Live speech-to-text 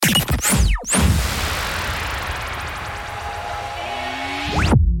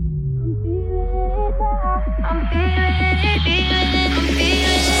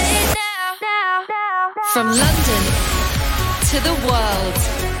London to the world.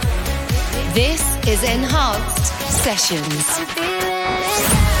 This is Enhanced Sessions.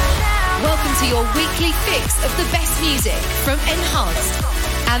 Welcome to your weekly fix of the best music from Enhanced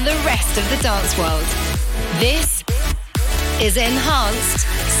and the rest of the dance world. This is Enhanced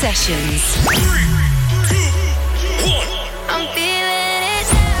Sessions. 3, 2, 1. I'm feeling it.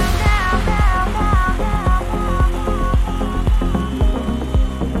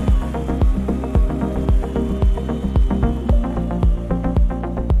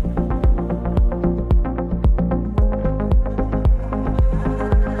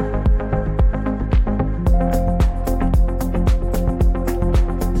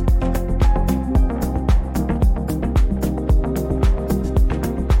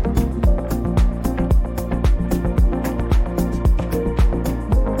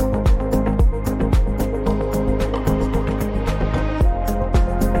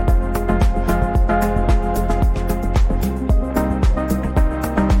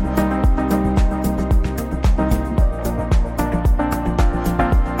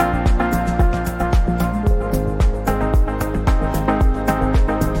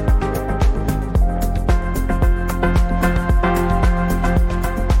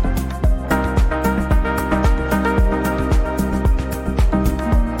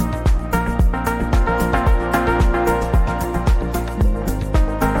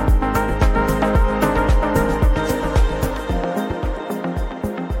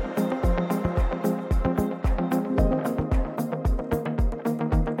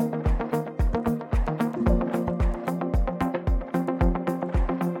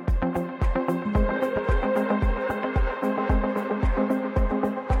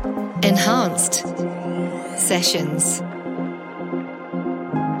 Enhanced Sessions.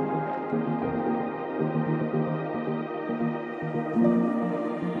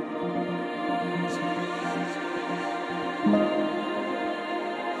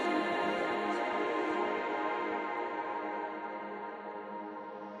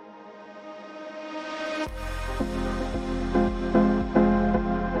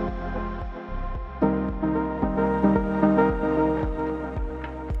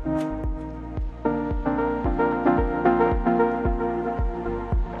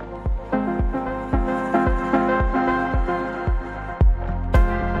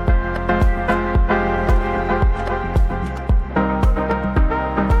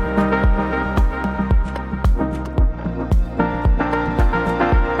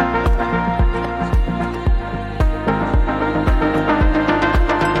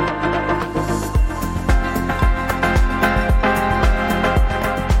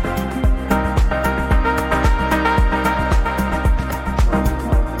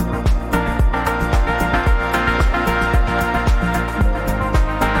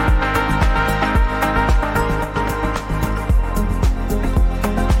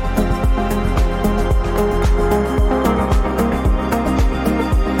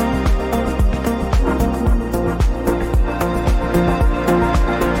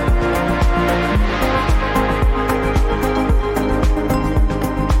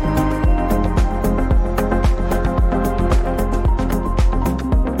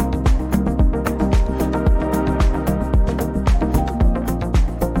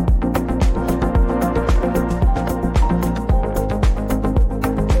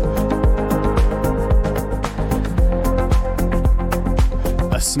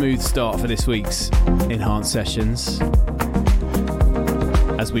 Smooth start for this week's Enhanced Sessions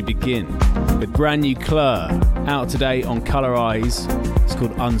as we begin with brand new Clur, out today on Colour Eyes. It's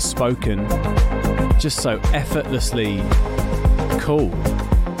called Unspoken. Just so effortlessly cool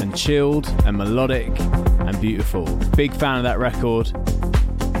and chilled and melodic and beautiful. Big fan of that record.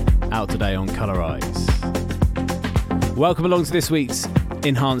 Out today on Colour Eyes. Welcome along to this week's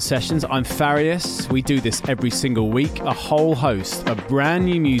Enhanced Sessions. I'm Farius. We do this every single week. A whole host of brand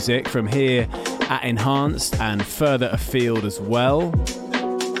new music from here at Enhanced and further afield as well.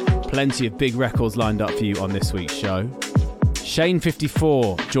 Plenty of big records lined up for you on this week's show.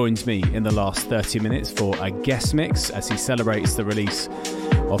 Shane54 joins me in the last 30 minutes for a guest mix as he celebrates the release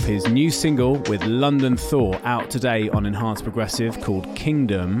of his new single with London Thor, out today on Enhanced Progressive, called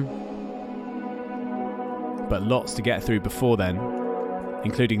Kingdom. But lots to get through before then,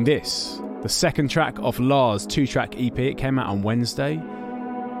 including this, the second track off Lars' 2-track EP. It came out on Wednesday.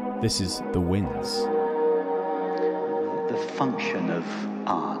 This is The Winds. The function of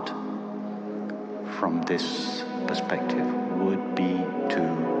art from this perspective would be to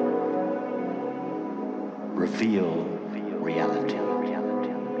reveal reality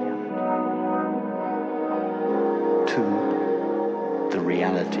to the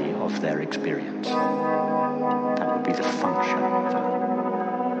reality of their experience. would be the function of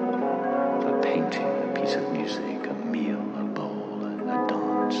a painting, a piece of music, a meal, a bowl, a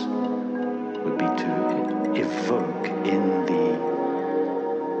dance, would be to evoke in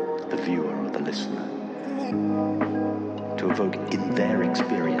the viewer or the listener, to evoke in their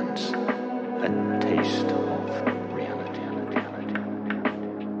experience a taste of reality.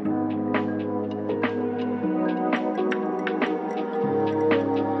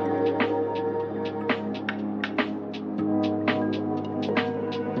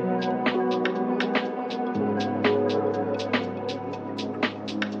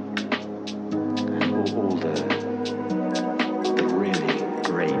 All the really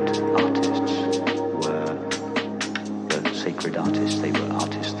great artists were the sacred artists. They were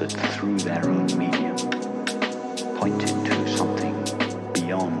artists that through their own medium pointed to something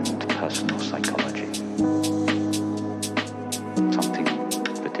beyond personal psychology, something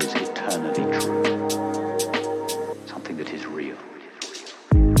that is eternally true, something that is real.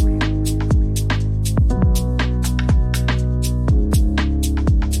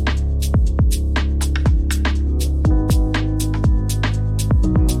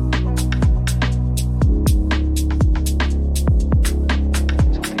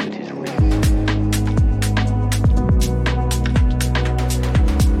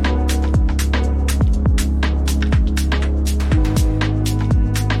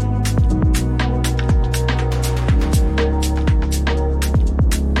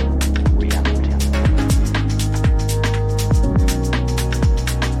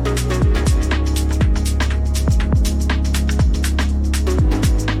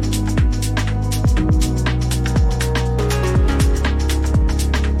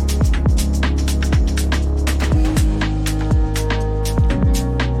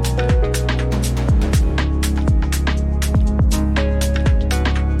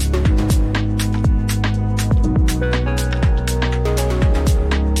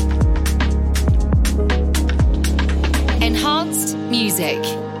 Enhanced music.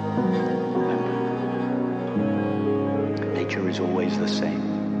 Nature is always the same,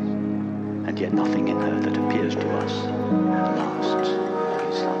 and yet nothing in her that appears to us lasts.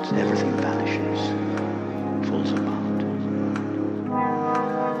 Everything vanishes, falls apart.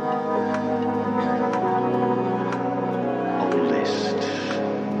 Oldest,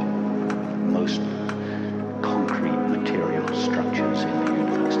 most concrete material structures in the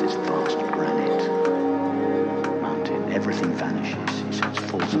universe, this vast granite mountain, everything vanishes, it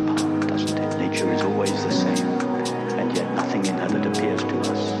falls apart, doesn't it? Nature is always the same, and yet nothing in her that appears to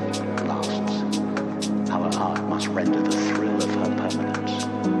us lasts. Our art must render the thrill of her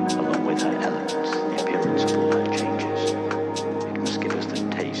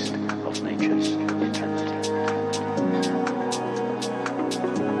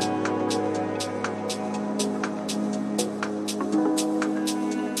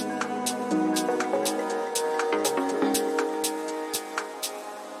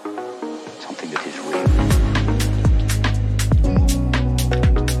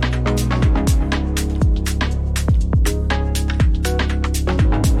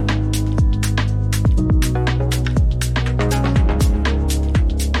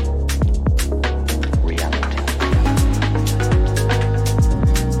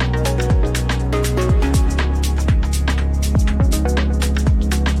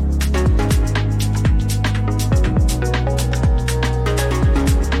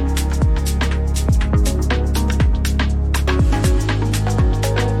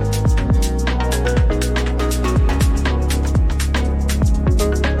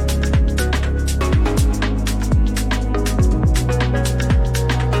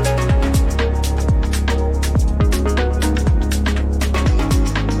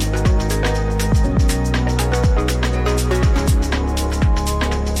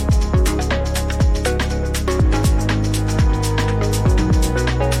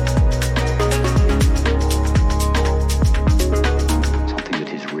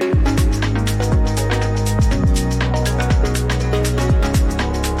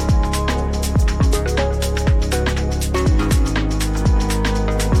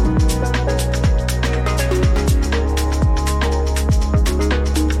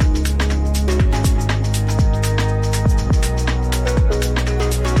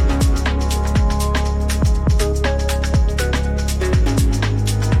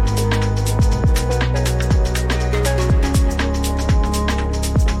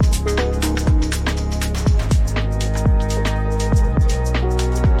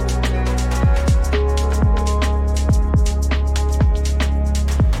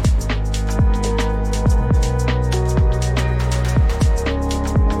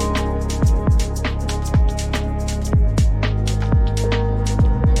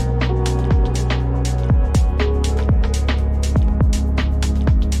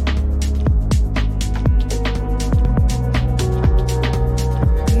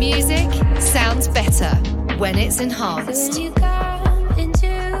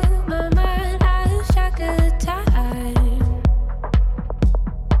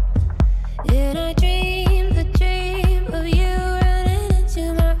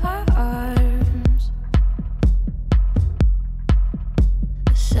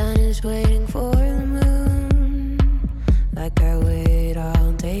sun is waiting for the moon, like I wait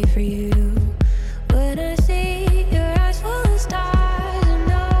all day for you. When I see your eyes full of stars, I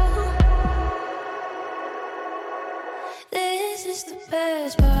know this is the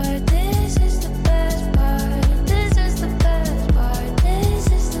best part. This is the best part. This is the best part. This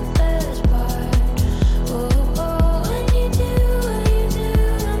is the best part. Oh, oh, when you do to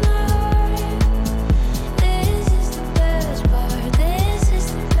my heart. This is the best part. This is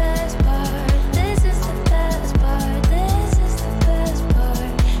the best part. This is the best part. This is the best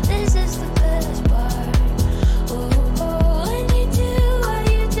part. This is the best part. Oh, oh, when you do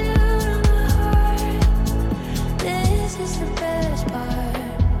to my heart. This is the best part.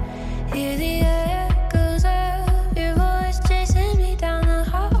 Hear the echoes of your voice chasing me down the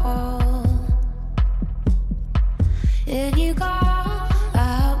hall. And you call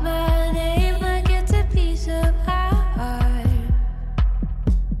out my name like it's a piece of art.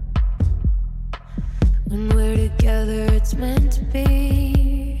 When we're together, it's meant to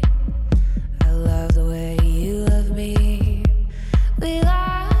be. I love the way you love me. We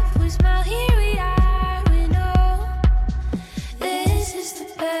laugh, we smile, here we are, we know. This is the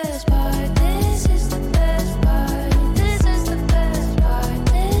best part. This is the best part. This is the best part.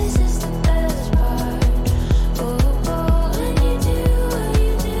 This is the best part. Oh, oh, when you do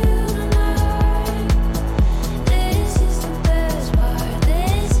to my heart. This is the best part.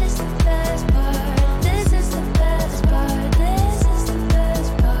 This is the best part. This is the best part. This is the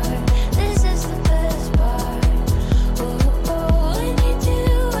best part. This is the best part. Oh, oh, when you do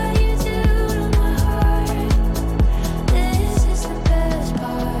to my heart. This is the best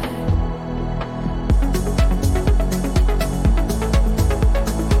part.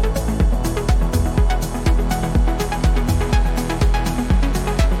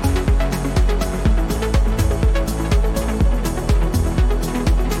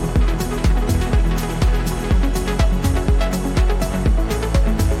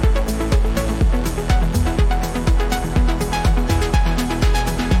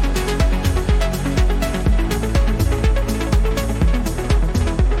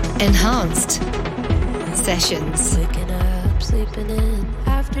 Enhanced Sessions. Waking up, sleeping in,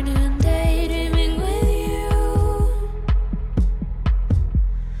 afternoon, daydreaming with you.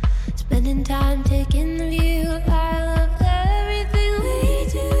 Spending time taking the view. I love everything we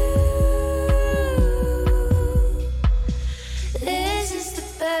do. This is the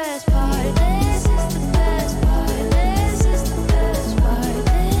best part. This is the best part. This is the best part.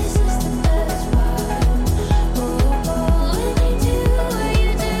 This is the best part. Oh, oh, when you do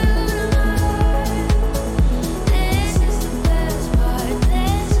to my heart. This is the best part.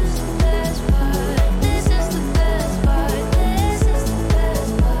 This is the best part. This is the best part. This is the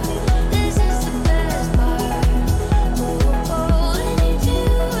best part. This is the best part. Oh, oh, when you do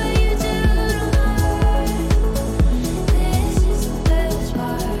to my heart. This is the best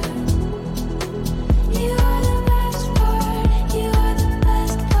part. You are the best part. You are the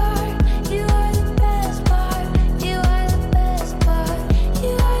best part. You are the best part. You are the best part.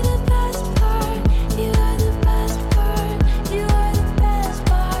 You are the best part. You are the best part. You are the best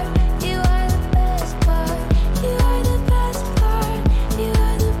part. You are the best part. You are the best part. You are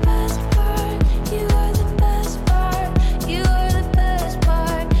the best part. You are the best part. You are the best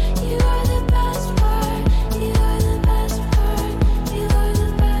part. You are the best part. You are the best part. You are the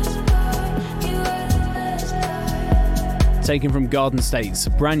best part. You are the best part. Taken from Garden State's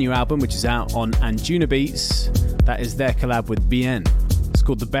brand new album, which is out on Anjuna Beats. That is their collab with Bien. It's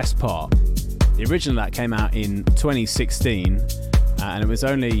called The Best Part. The original that came out in 2016, and it was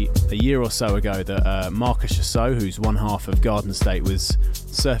only a year or so ago that Marcus Chasseau, who's one half of Garden State, was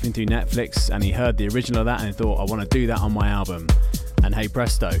surfing through Netflix and he heard the original of that and he thought, I want to do that on my album. And hey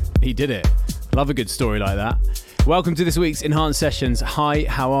presto, he did it. Love a good story like that. Welcome to this week's Enhanced Sessions. Hi,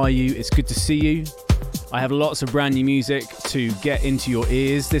 how are you? It's good to see you. I have lots of brand new music to get into your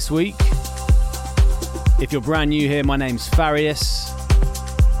ears this week. If you're brand new here, my name's Farius.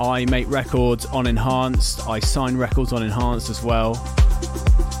 I make records on Enhanced. I sign records on Enhanced as well.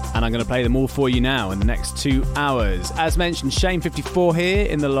 And I'm going to play them all for you now in the next 2 hours. As mentioned, Shane54 here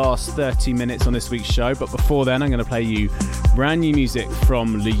in the last 30 minutes on this week's show. But before then, I'm going to play you brand new music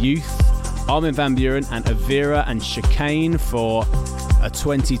from Le Youth, Armin van Buuren and Avira and Chicane for a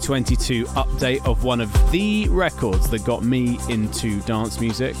 2022 update of one of the records that got me into dance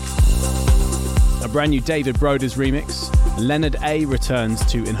music. A brand new David Broders remix. Leonard A returns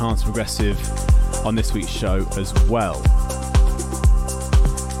to Enhanced Progressive on this week's show as well.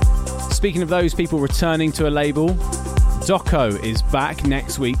 Speaking of those people returning to a label, Doco is back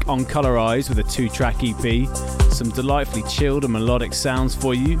next week on Colorize with a 2-track EP. some delightfully chilled and melodic sounds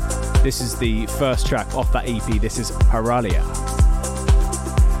for you. This is the first track off that EP. This is Paralia.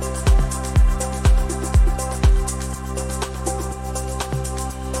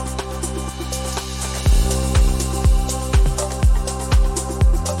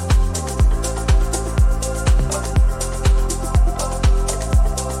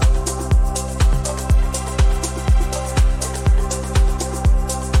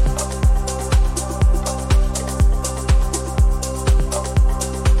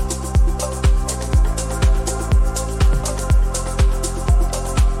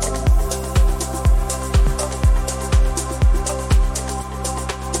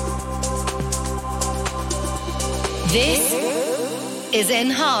 This is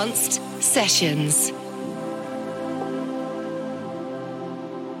Enhanced Sessions.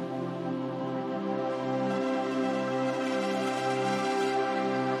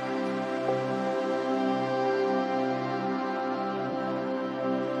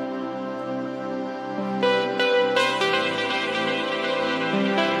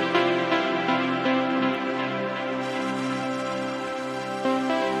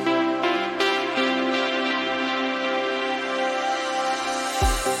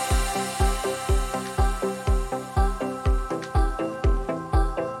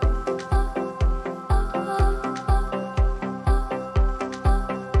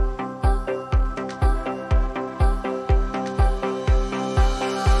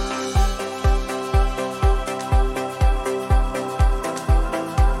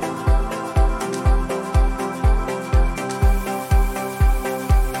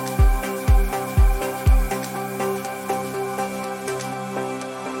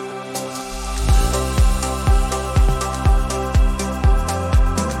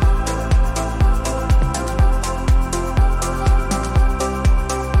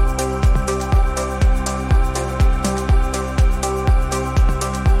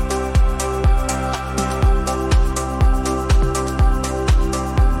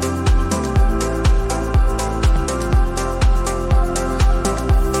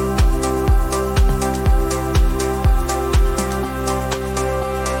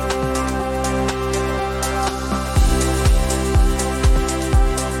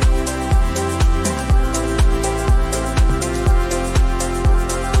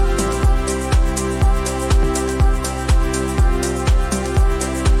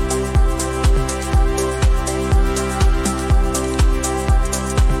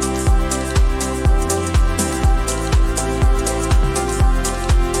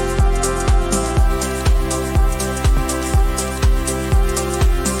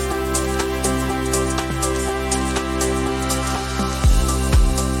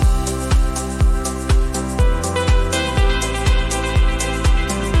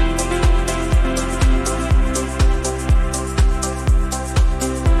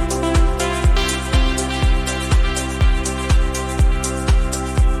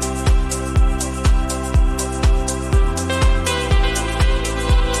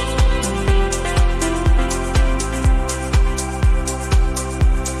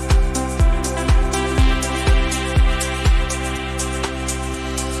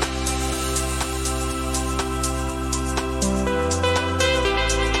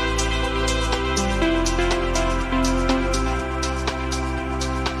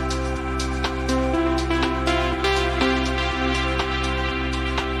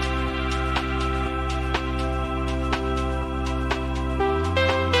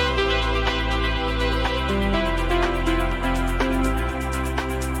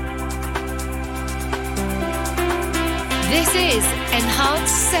 This is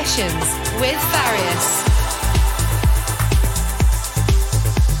Enhanced Sessions with Farius.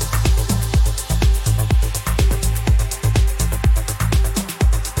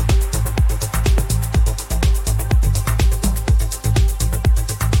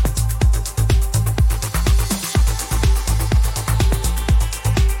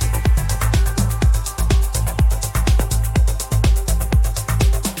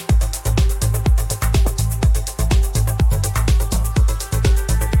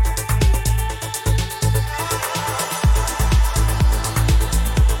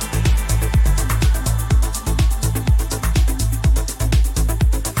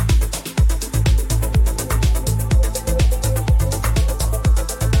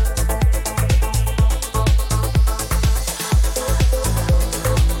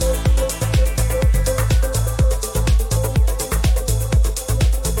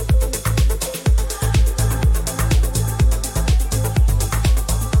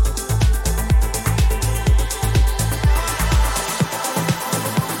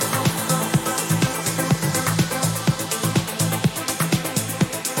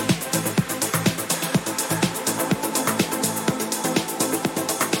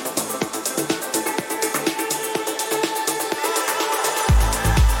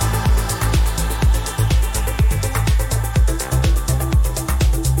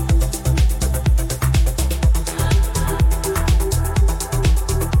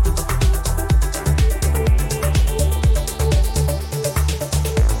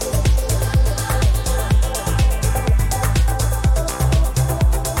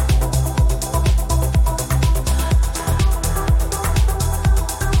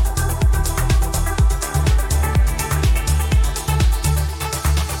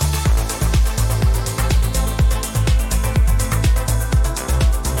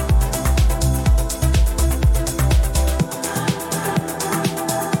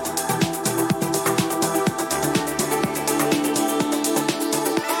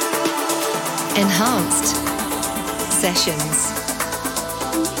 Sessions.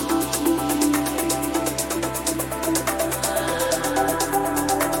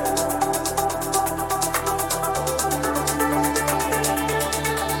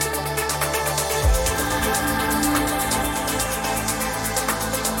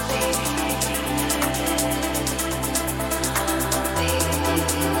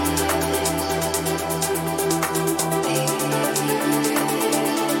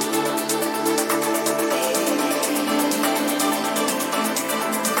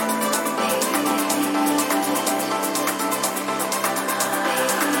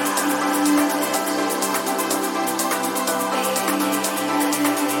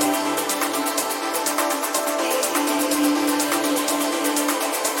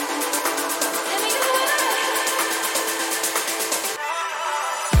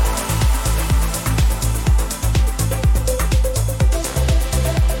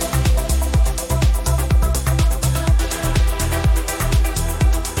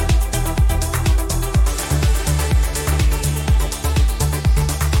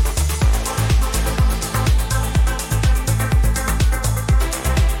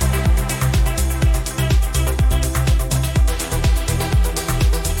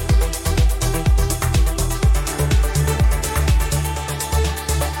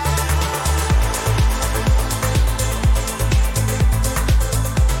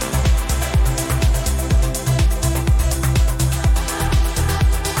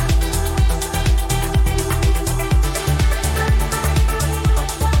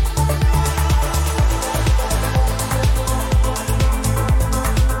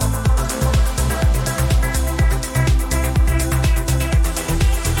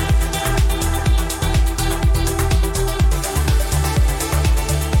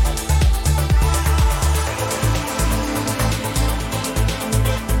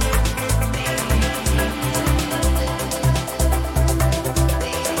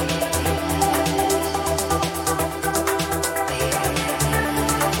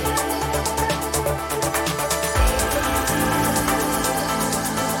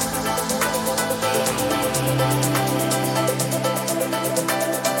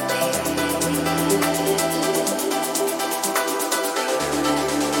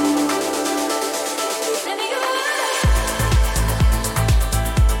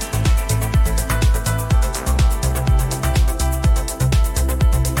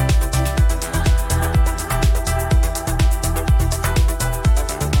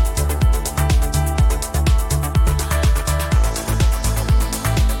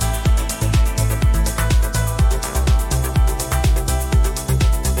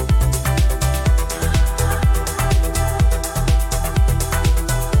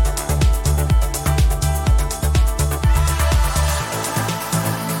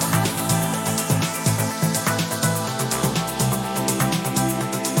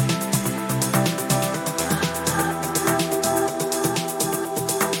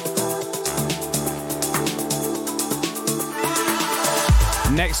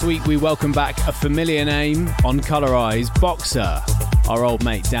 Next week, we welcome back a familiar name on Colour Eyes, Boxer. Our old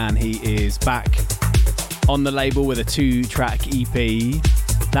mate Dan, he is back on the label with a 2-track EP.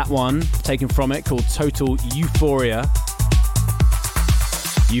 That one, taken from it, called Total Euphoria.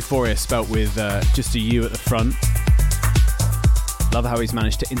 Euphoria spelt with just a U at the front. Love how he's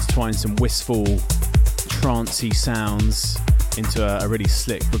managed to intertwine some wistful, trancey sounds into a really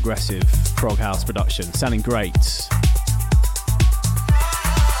slick, progressive prog house production. Sounding great.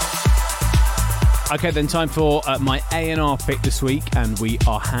 Okay, then time for my A&R pick this week, and we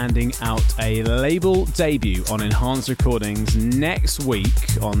are handing out a label debut on Enhanced Recordings next week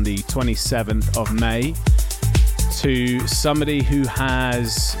on the 27th of May to somebody who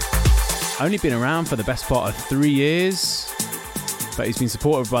has only been around for the best part of 3 years, but he's been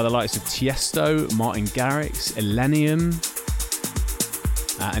supported by the likes of Tiesto, Martin Garrix, Illenium,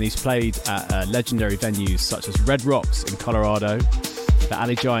 and he's played at legendary venues such as Red Rocks in Colorado, the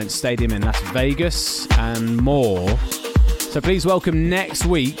Alley Giant Stadium in Las Vegas, and more. So please welcome next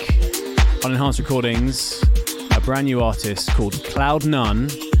week on Enhanced Recordings a brand new artist called Cloud None,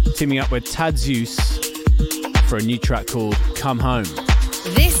 teaming up with Tad Zeus for a new track called Come Home.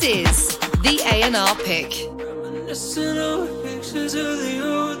 This is the A&R pick. Reminiscing over pictures of the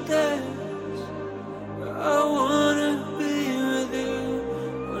old days. I wanna be with you.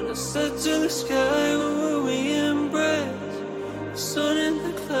 When I said to the sky, when we embrace. The sun in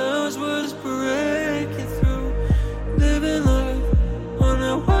the clouds was breaking through. Living life on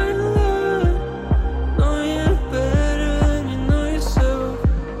a white line. Knowing you're better than you know yourself.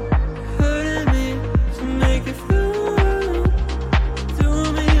 Hurting me to make it feel right.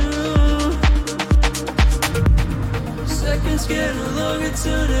 Doing me wrong.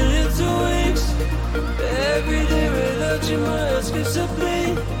 turning into weeks. Every day without you, my heart skips a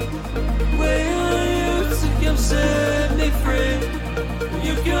beat. Waiting on you to come set me free.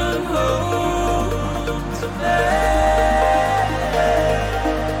 You come home to me.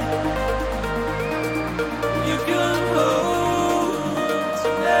 You come home to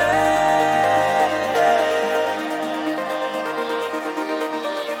me.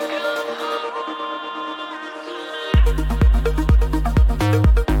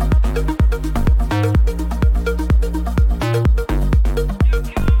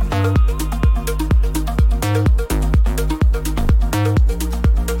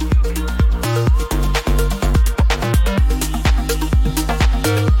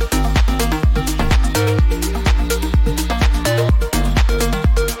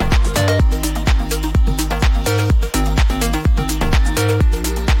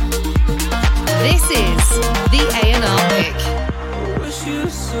 This is the A&R pick. Wish you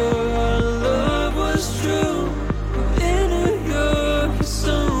saw our love was true. In New York, you're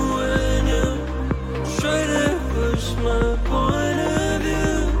somewhere new. Try to push my point of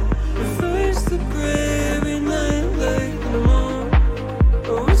view. Face the gray every night like the moon.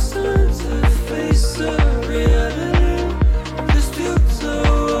 Oh, it's time to face the reality. This future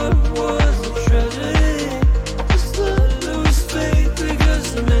was a tragedy. Just not lose faith because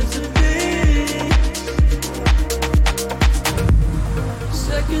it's meant to be.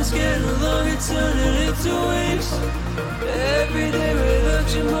 Seconds getting longer, turning into weeks. Every day without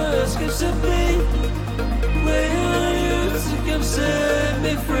you, my heart skips a beat. Waiting on you to come set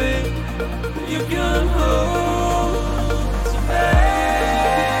me free. You come home to me.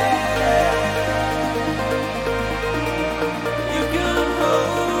 You come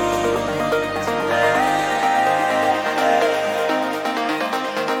home to me.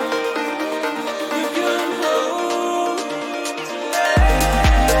 You come home to me.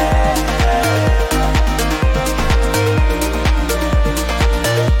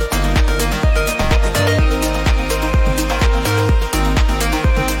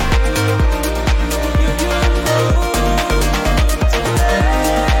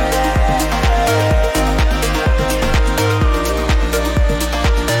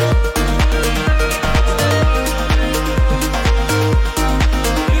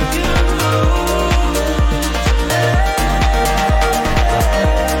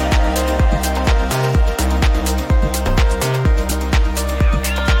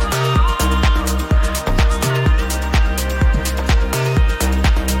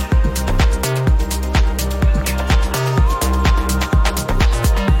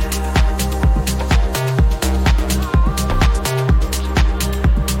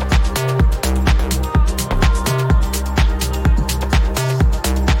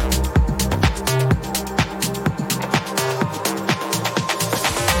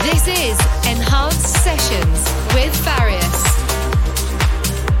 This is Enhanced Sessions with Farius.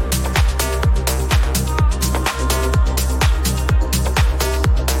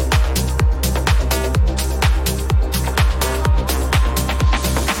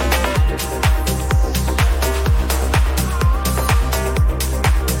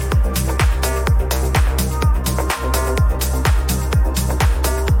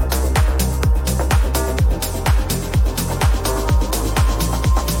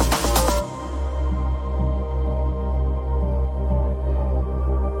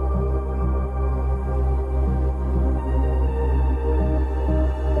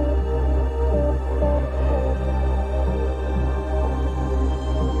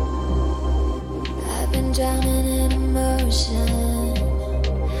 I've been drowning in emotion.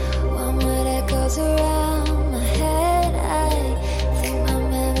 One word echoes around my head. I think my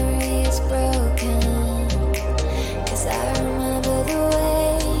memory is broken. 'Cause I remember the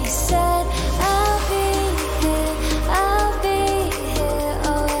way you said, I'll be here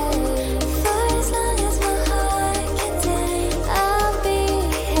always. For as long as my heart can take, I'll be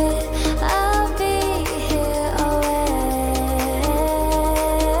here always.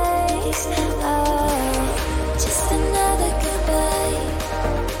 Oh, just another goodbye.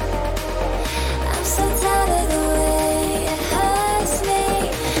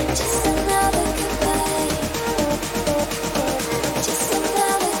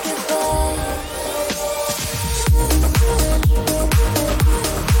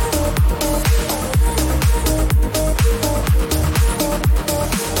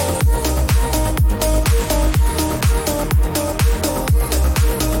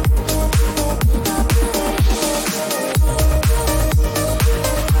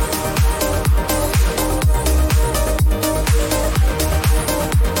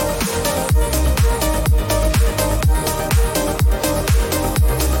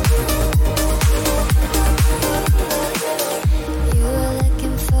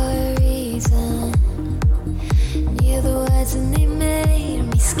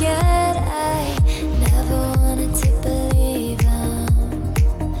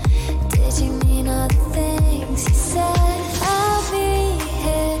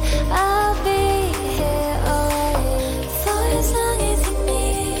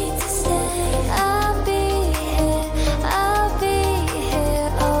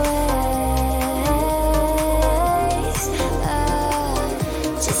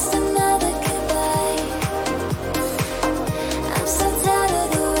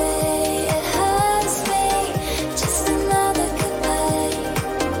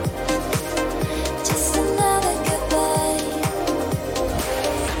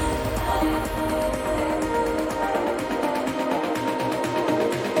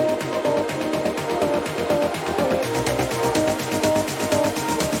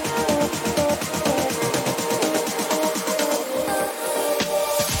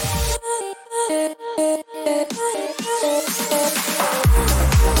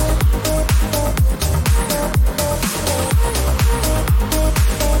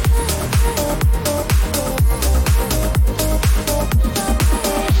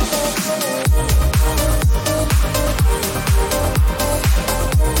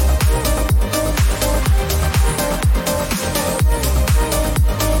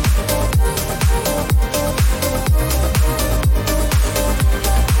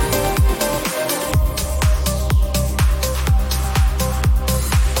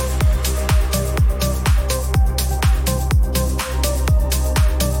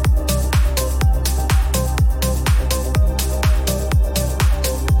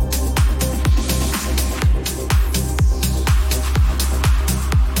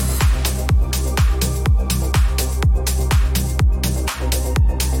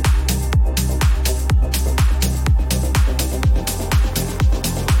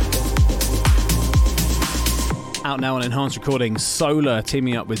 out now on Enhanced Recordings. Solar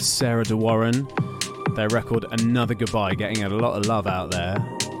teaming up with Sarah De Warren. Their record Another Goodbye getting a lot of love out there.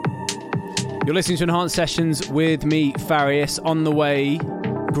 You're listening to Enhanced Sessions with me, Farius. On the way,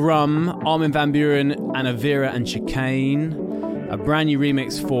 Grum, Armin van Buuren, and Avira and Chicane. A brand new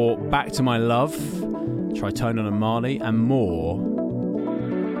remix for Back to My Love, Tritonal and Marley, and more.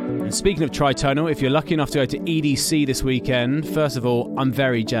 And speaking of Tritonal, if you're lucky enough to go to EDC this weekend, first of all, I'm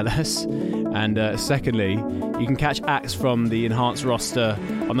very jealous. And secondly, you can catch acts from the Enhanced roster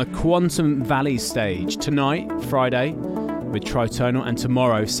on the Quantum Valley stage tonight, Friday, with Tritonal, and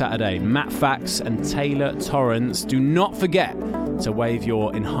tomorrow, Saturday, Matt Fax and Taylor Torrance. Do not forget to wave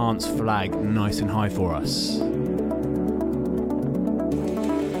your Enhanced flag nice and high for us.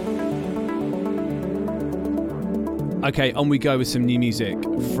 Okay, on we go with some new music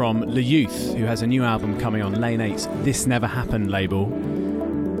from Le Youth, who has a new album coming on Lane 8's This Never Happened label.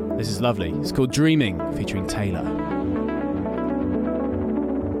 This is lovely. It's called Dreaming, featuring Taylor.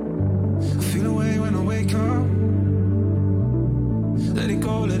 I feel away when I wake up. Let it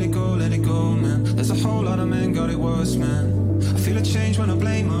go, let it go, let it go, man. There's a whole lot of men got it worse, man. I feel a change when I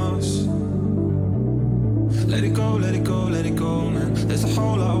blame us. Let it go, let it go, let it go, man. There's a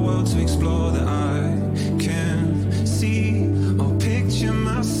whole lot of world to explore that I can't see or picture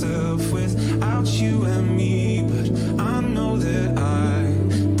myself without you and me. But I know that I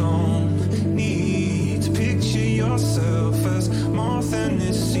don't need to picture yourself as more than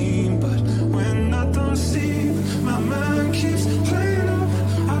it seems. But when I don't sleep, my mind keeps playing up.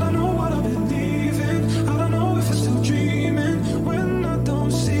 I don't know what I believe in. I don't know if I'm still dreaming. When I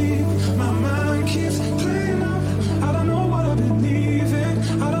don't sleep, my mind keeps playing up. I don't know what I believe in.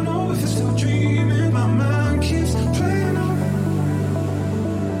 I don't know if I'm still dreaming. My mind keeps playing up.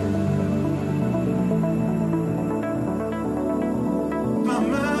 My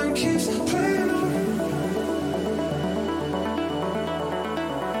mind keeps playing up.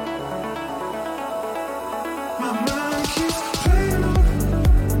 My mind keeps playing up.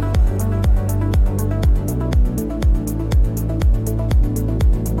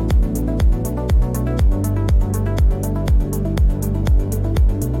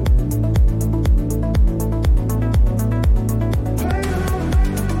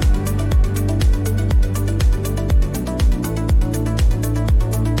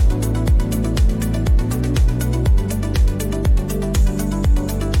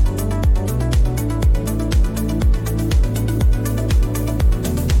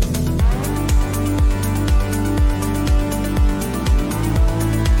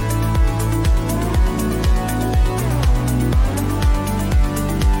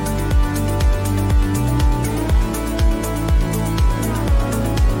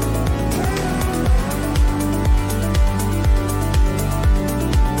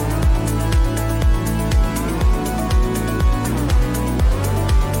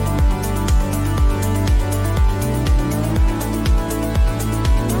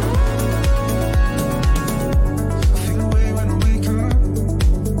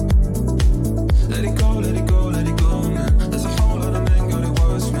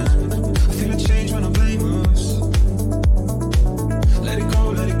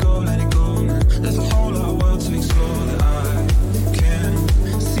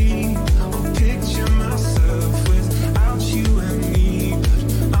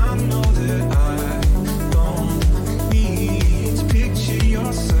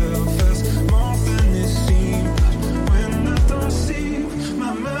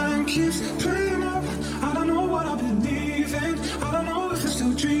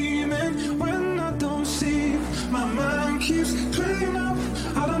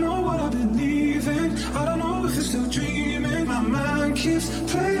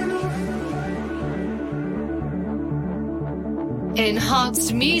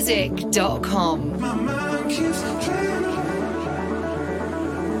 enhancedmusic.com. My mind keeps playing up.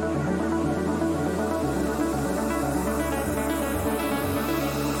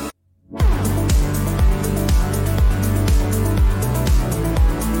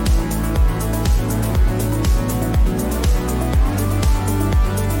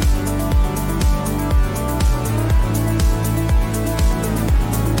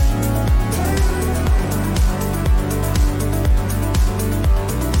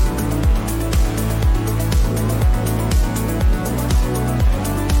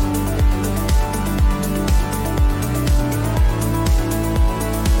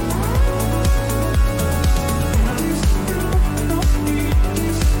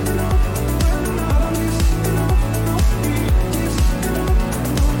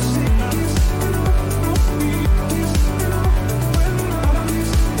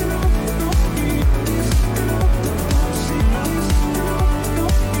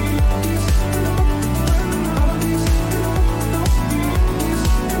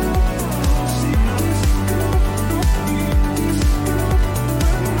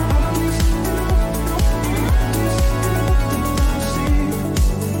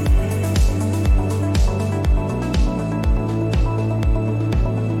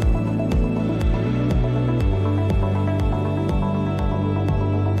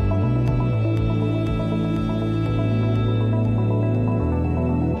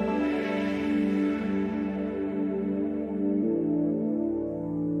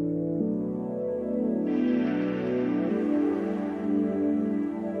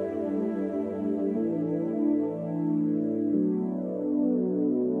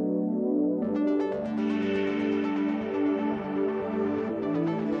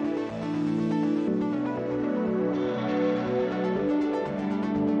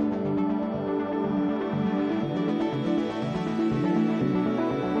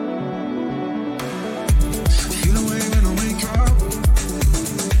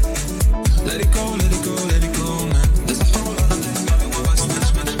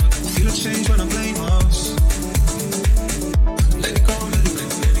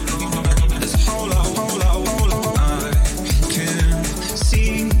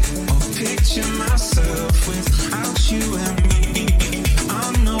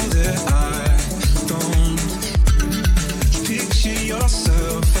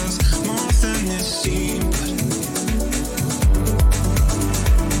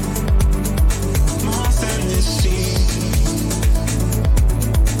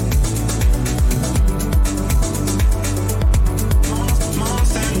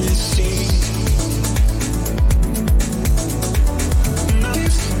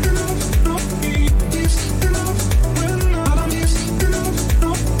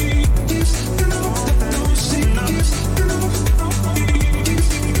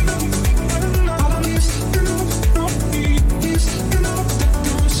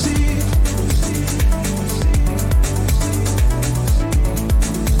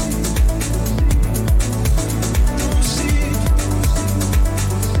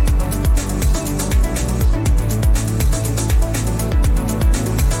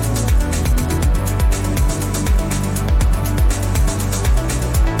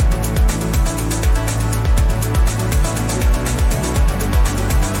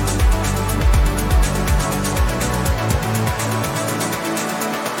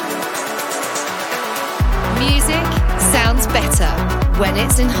 when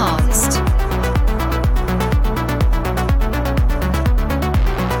it's enhanced.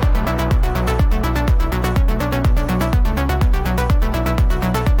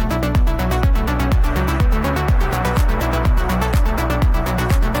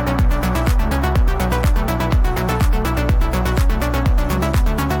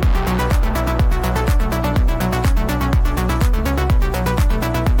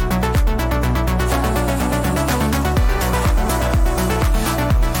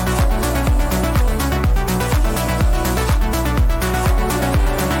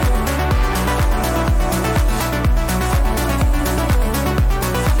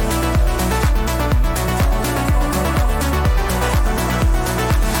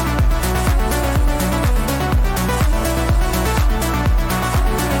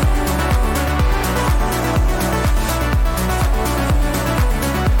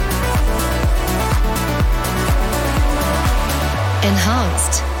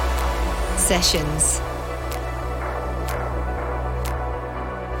 Enhanced Sessions.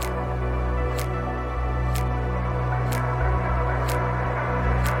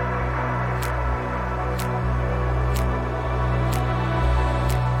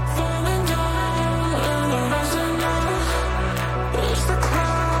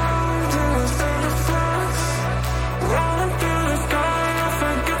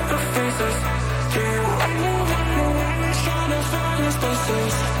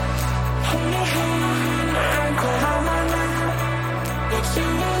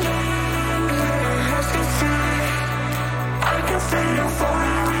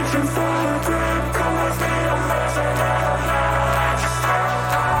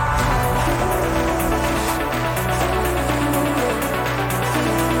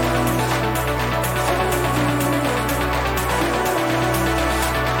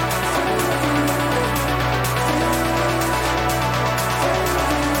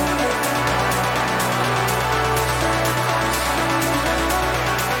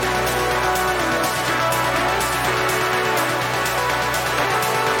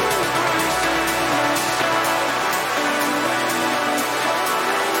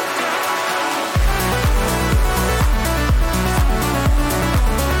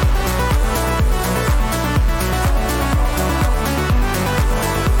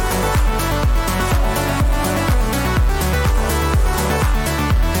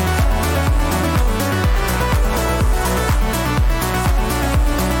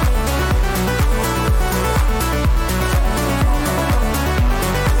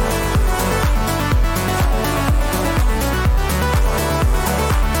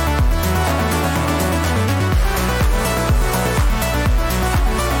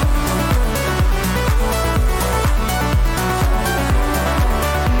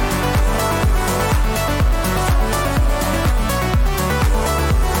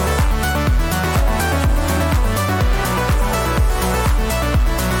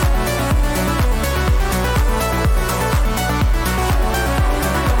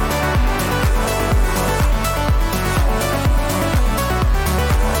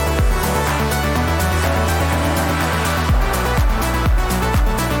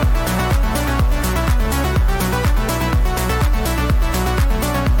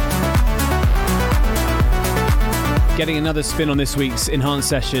 Getting another spin on this week's Enhanced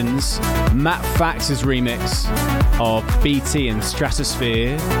Sessions, Matt Fax's remix of BT and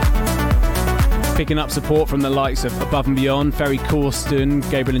Stratosphere. Picking up support from the likes of Above and Beyond, Ferry Corsten,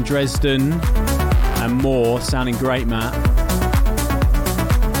 Gabriel and Dresden, and more. Sounding great, Matt.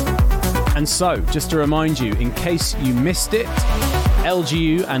 And so, just to remind you, in case you missed it,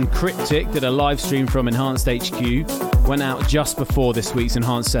 LGU and Cryptic did a live stream from Enhanced HQ, went out just before this week's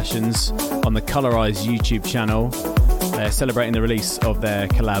Enhanced Sessions on the Colorize YouTube channel. They're celebrating the release of their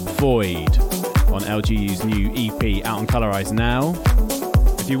collab Void on LGU's new EP out on Colorize now.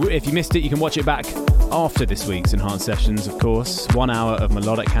 If you missed it, you can watch it back after this week's Enhanced Sessions, of course. 1 hour of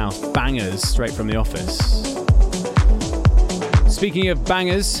melodic house bangers straight from the office. Speaking of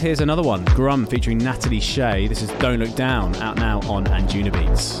bangers, here's another one. Grum featuring Natalie Shea. This is Don't Look Down, out now on Anjuna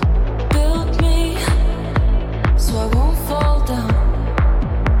Beats. Build me so I won't fall down.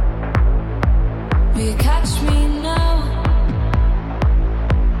 Will you catch me now?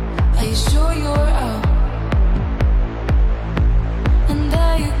 Are you sure you're out? And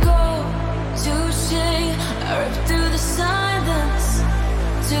there you go, touche. I ripped through the silence.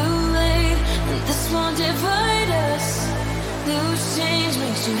 Too late, and this won't divide us. Loose change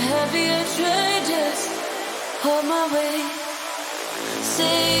makes you heavier. Try just hold my weight.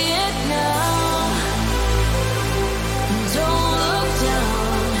 Say it now. Don't look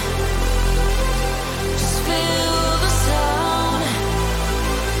down. Just feel the sound.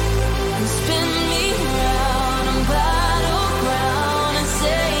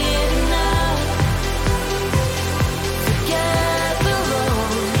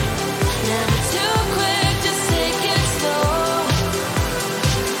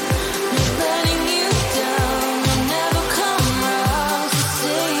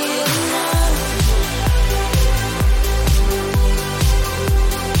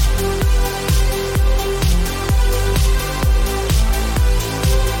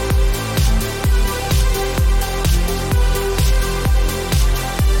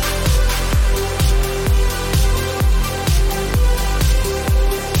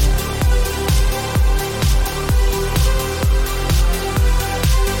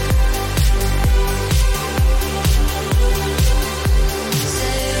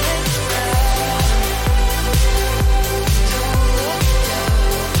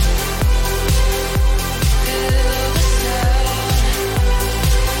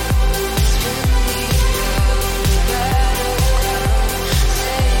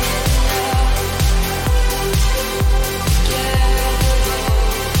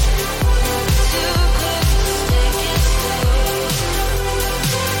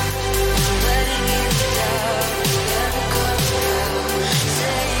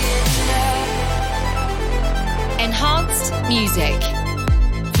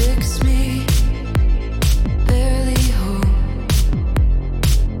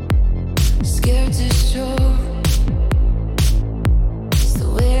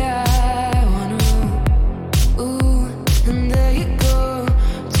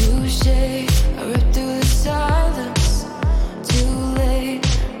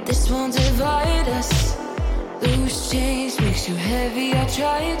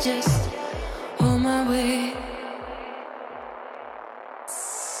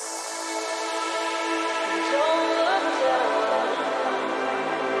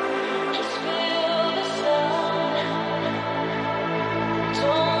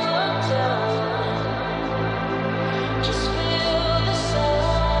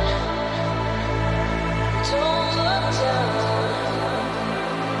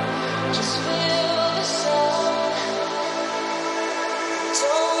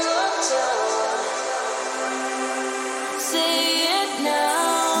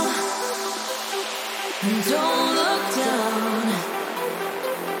 Don't look down,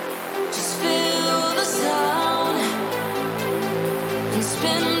 just feel the sound and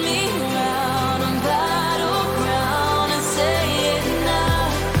spin me round on battleground and say it now.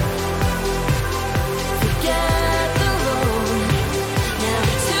 Forget the road,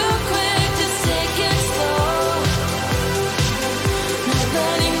 never too quick, just take it slow. Not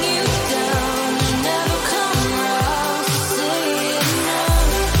letting you down, you never come round, so say it now.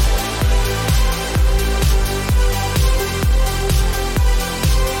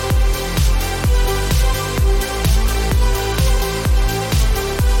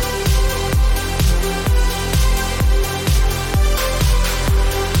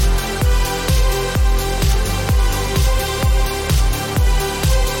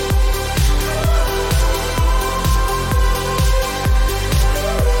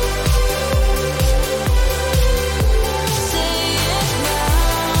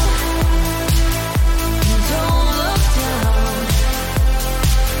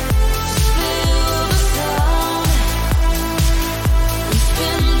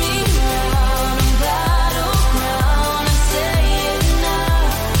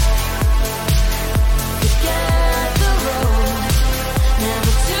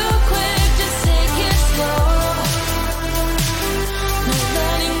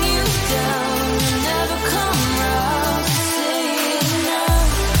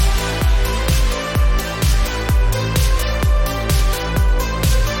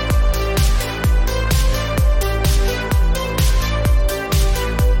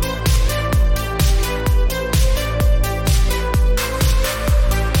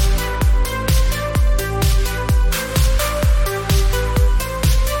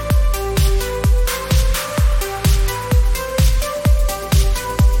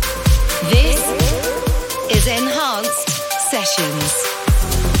 This is Enhanced Sessions.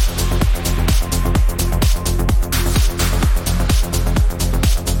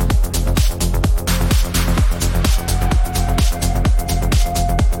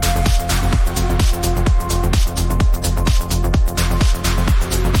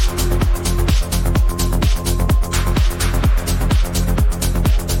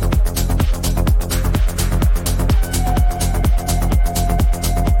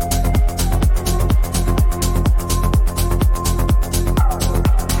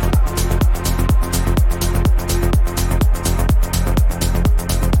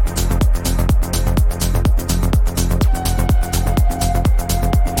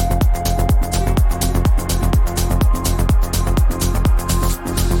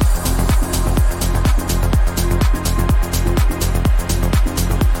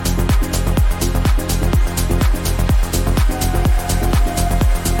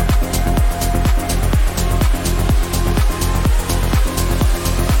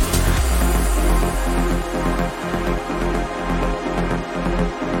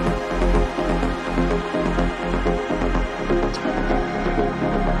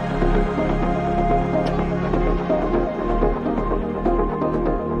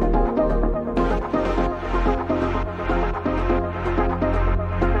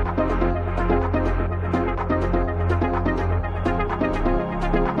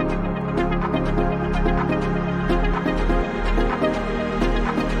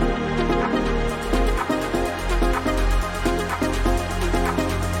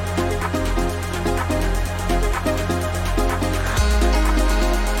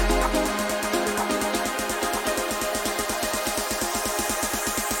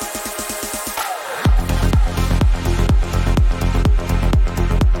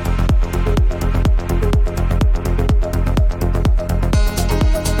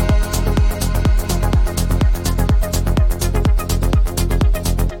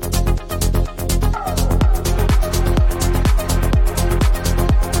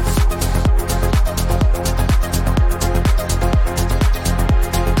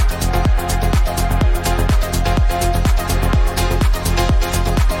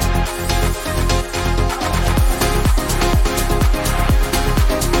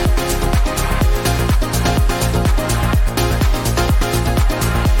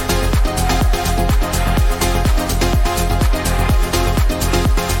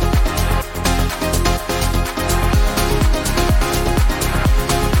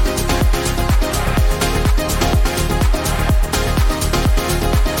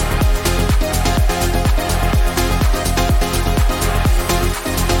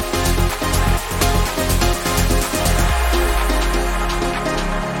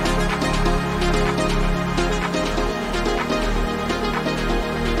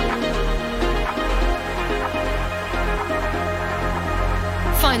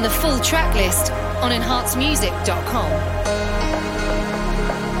 and the full track list on enhancedmusic.com.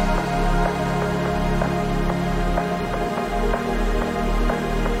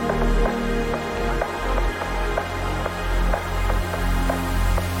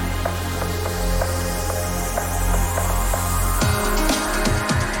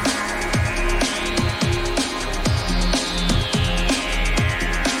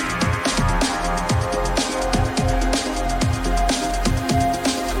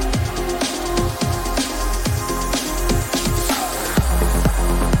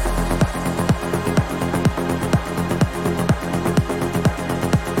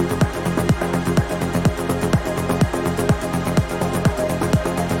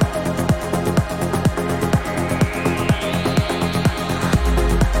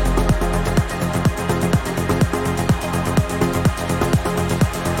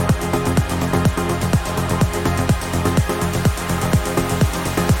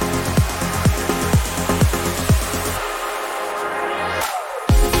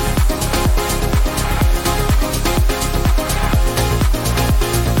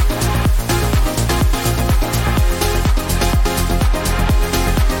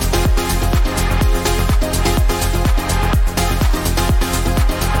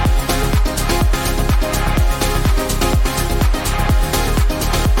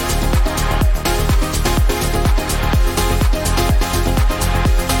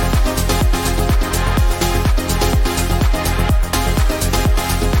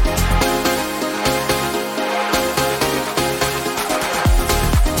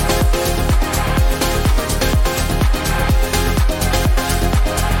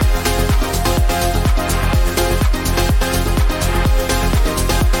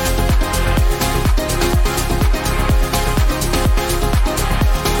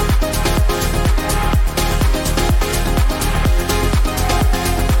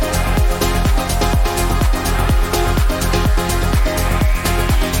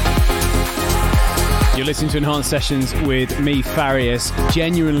 Listening to Enhanced Sessions with me, Farius.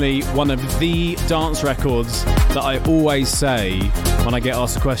 Genuinely one of the dance records that I always say when I get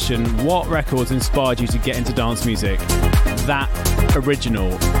asked the question, what records inspired you to get into dance music? That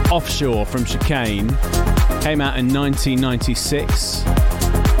original, Offshore from Chicane, came out in 1996.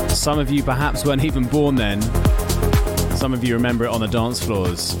 Some of you perhaps weren't even born then. Some of you remember it on the dance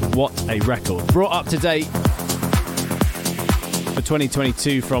floors. What a record. Brought up to date for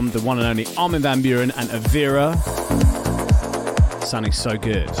 2022 from the one and only Armin van Buuren and Avira. Sounding so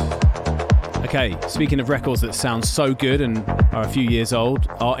good. Okay, speaking of records that sound so good and are a few years old,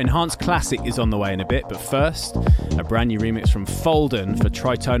 our Enhanced Classic is on the way in a bit, but first, a brand new remix from Folden for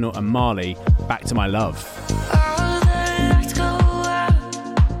Tritonal and Marley, Back to My Love.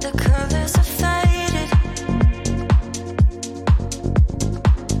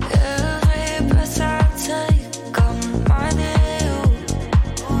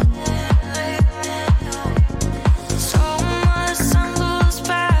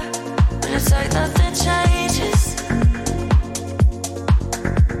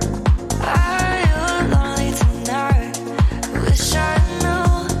 Wish I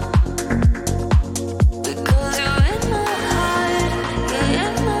knew, because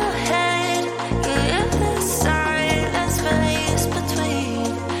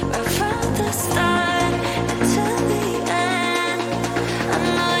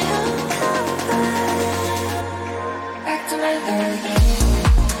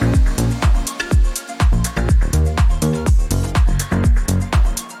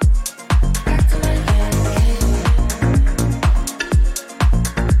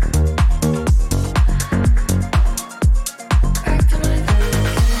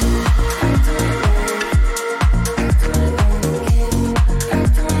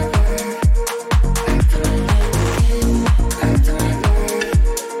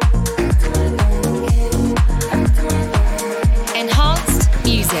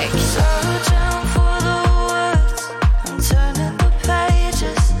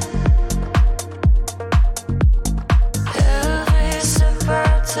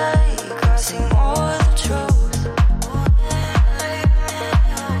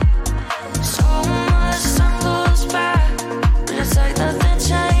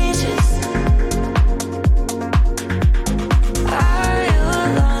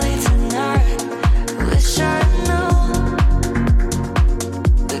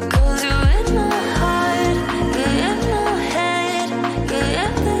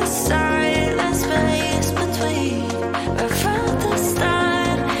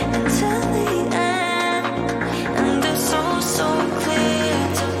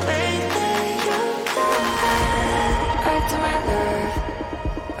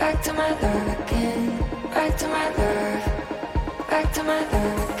back to my love again, back to my love, back to my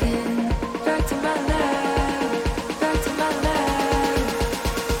love again, back to my love, back to my love.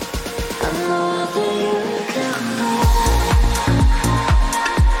 I'm more than you can know.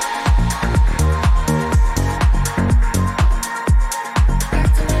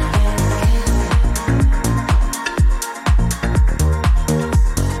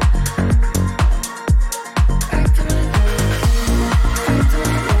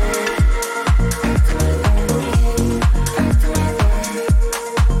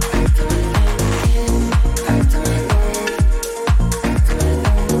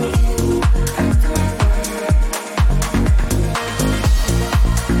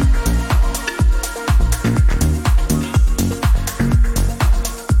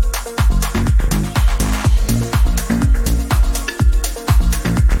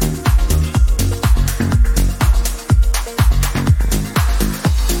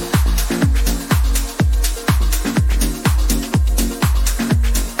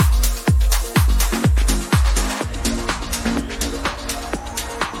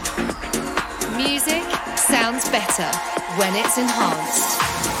 Music sounds better when it's enhanced.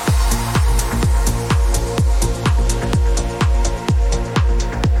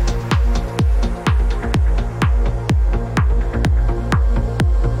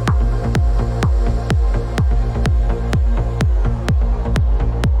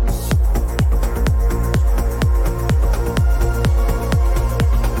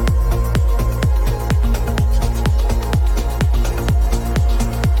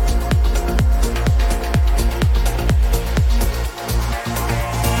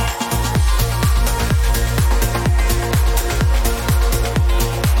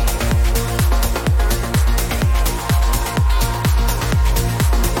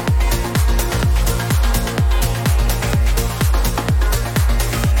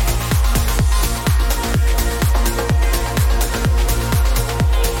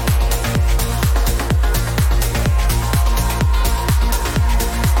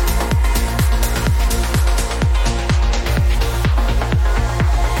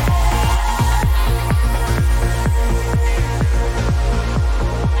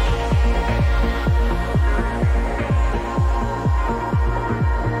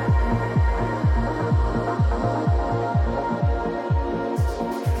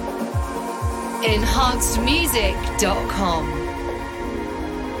 Enhancedmusic.com.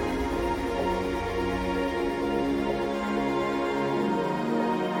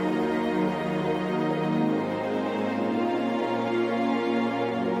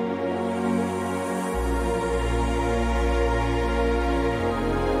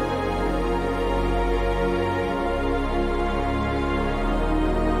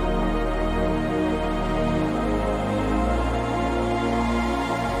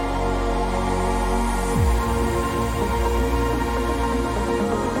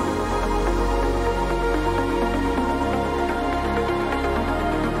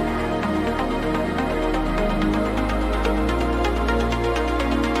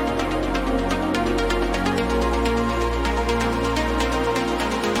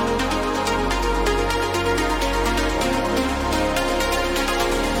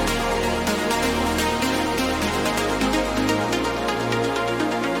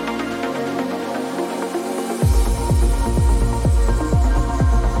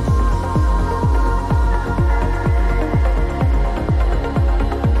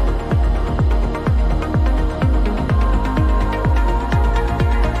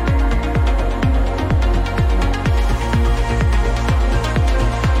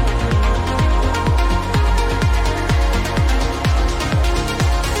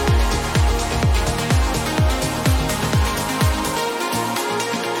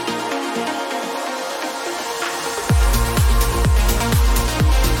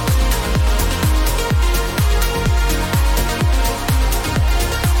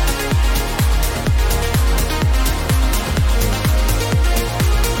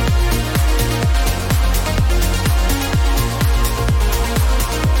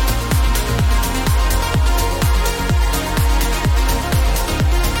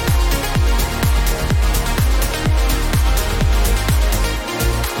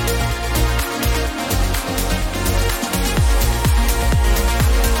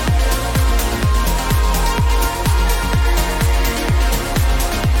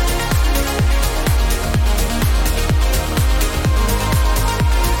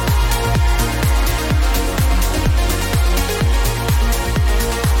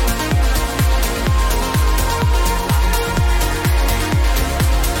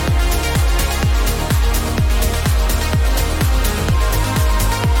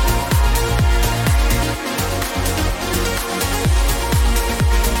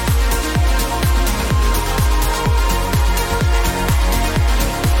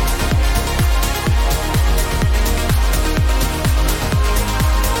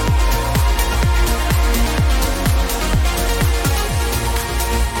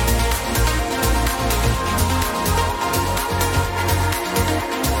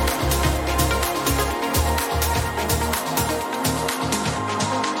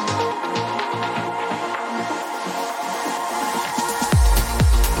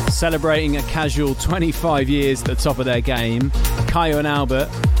 celebrating a casual 25 years at the top of their game. Kayo and Albert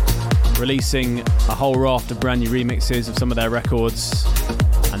releasing a whole raft of brand new remixes of some of their records.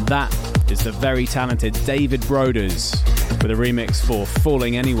 And that is the very talented David Broders with a remix for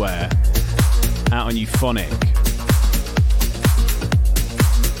Falling Anywhere out on Euphonic.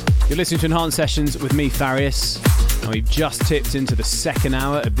 You're listening to Enhanced Sessions with me, Farius, and we've just tipped into the second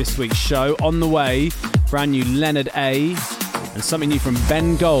hour of this week's show. On the way, brand new Leonard A, and something new from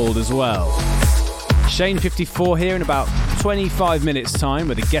Ben Gold as well. Shane54 here in about 25 minutes time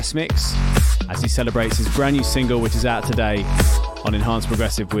with a guest mix as he celebrates his brand new single, which is out today on Enhanced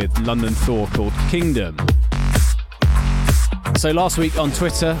Progressive with London Thor, called Kingdom. So last week on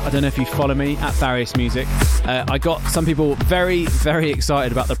Twitter, I don't know if you follow me, at Farius Music, I got some people very, very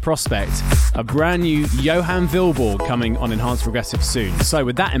excited about the prospect of brand new Johan Vilborg coming on Enhanced Progressive soon. So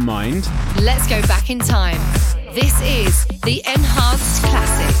with that in mind, let's go back in time. This is the Enhanced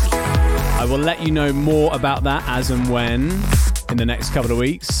Classic. I will let you know more about that as and when in the next couple of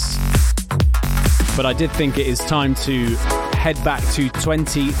weeks. But I did think it is time to head back to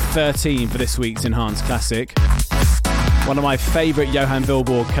 2013 for this week's Enhanced Classic. One of my favourite Johan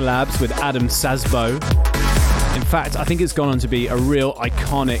Vilborg collabs with Adam Sasbo. In fact, I think it's gone on to be a real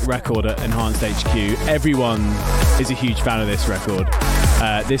iconic record at Enhanced HQ. Everyone is a huge fan of this record.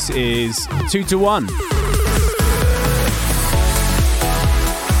 This is 2 to 1.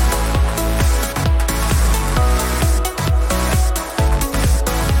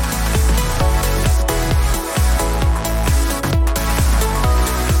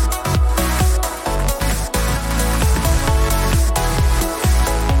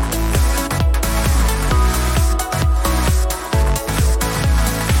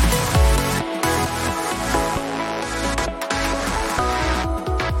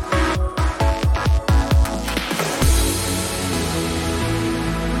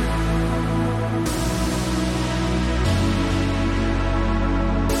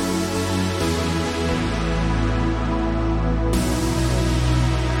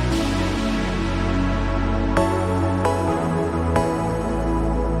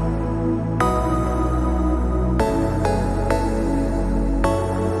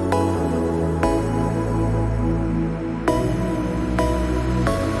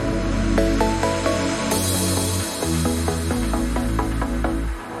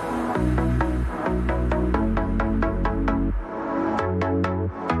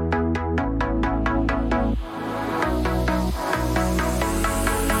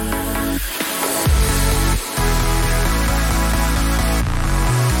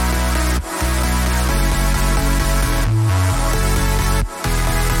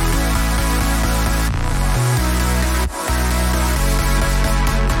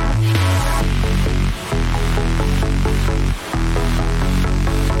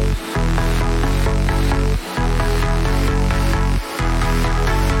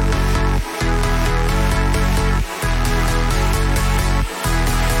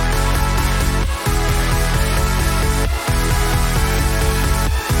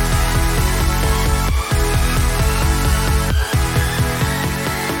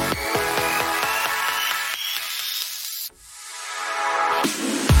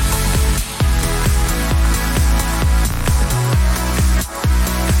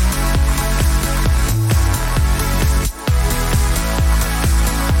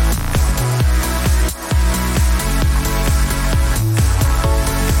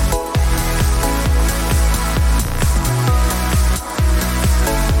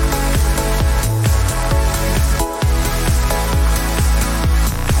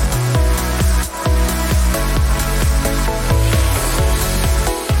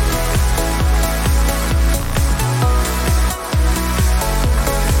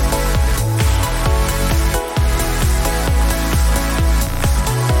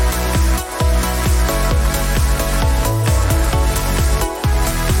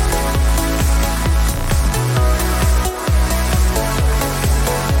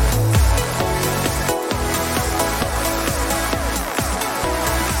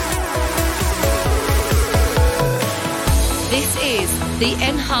 the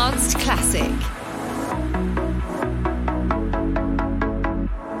Enhanced Classic.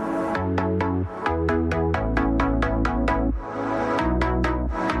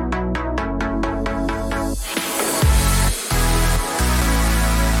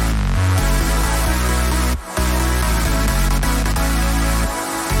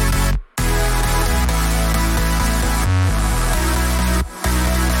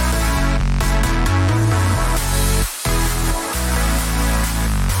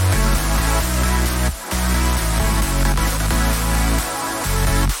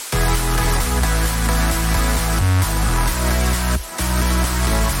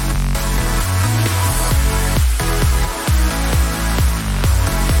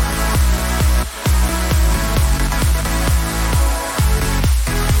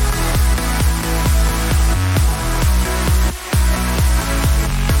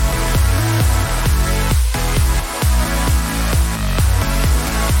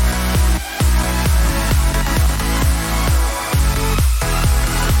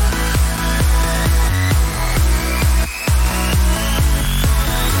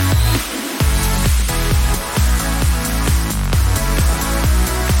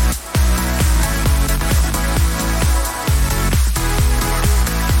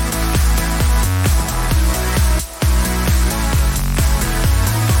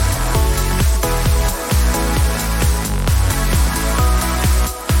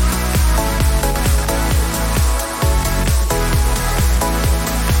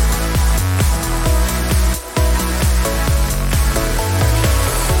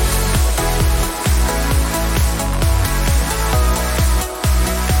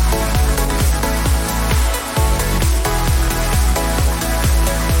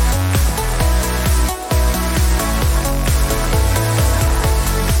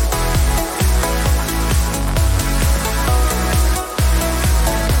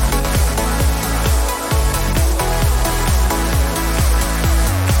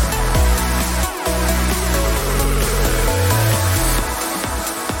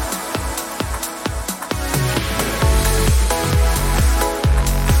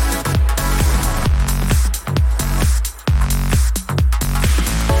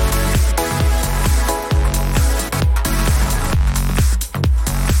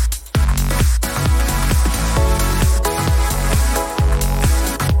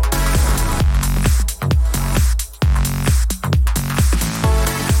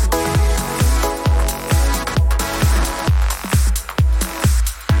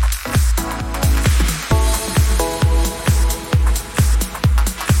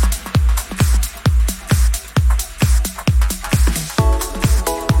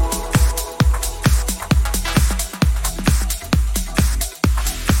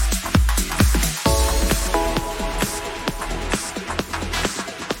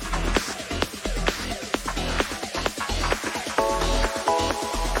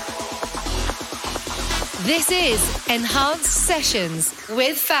 This is Enhanced Sessions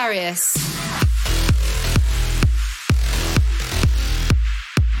with Farius.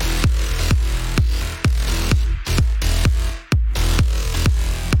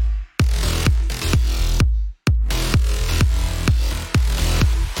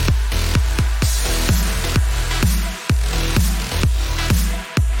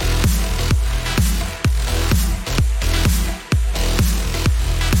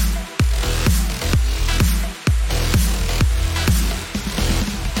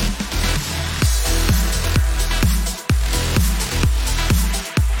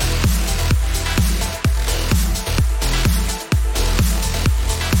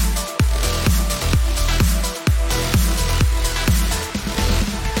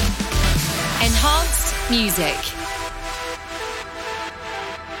 Music.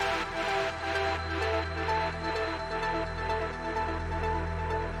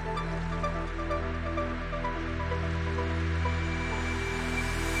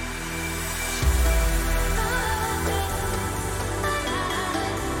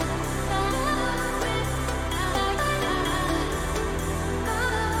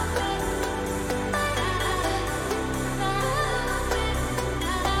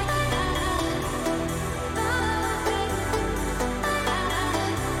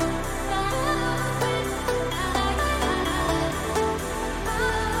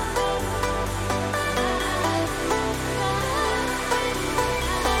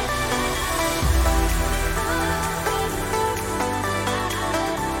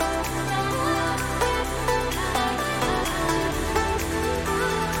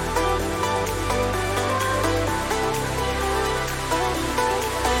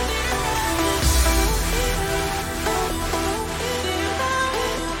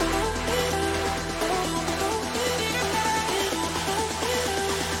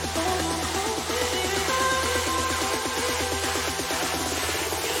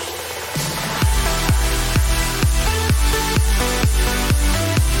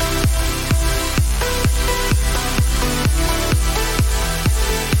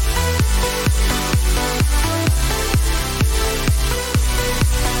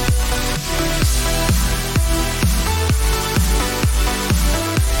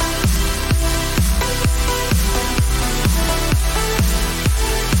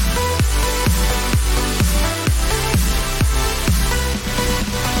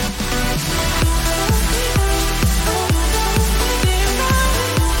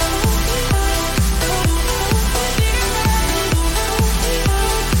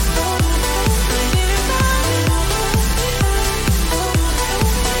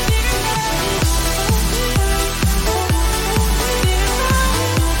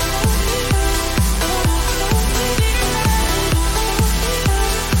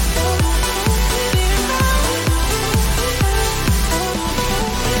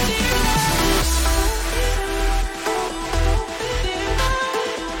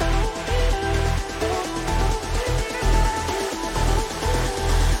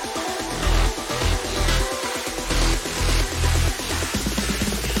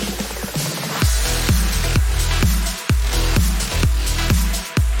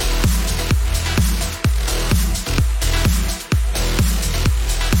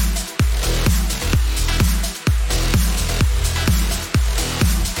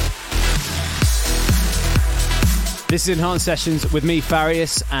 This is Enhanced Sessions with me,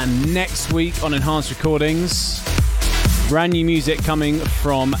 Farius, and next week on Enhanced Recordings, brand new music coming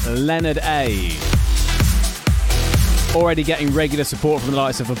from Leonard A. Already getting regular support from the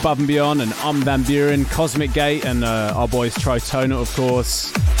likes of Above and Beyond and Van Buren, Cosmic Gate, and our boys Tritonal, of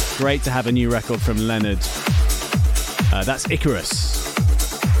course. Great to have a new record from Leonard. That's Icarus.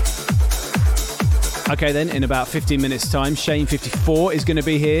 Okay then, in about 15 minutes time, Shane54 is going to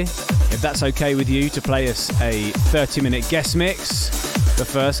be here, if that's okay with you, to play us a 30-minute guest mix. But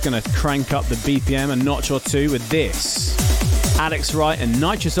first, going to crank up the BPM a notch or two with this. Alex Wright and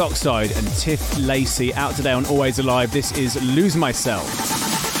Nitrous Oxide and Tiff Lacey out today on Always Alive. This is Lose Myself.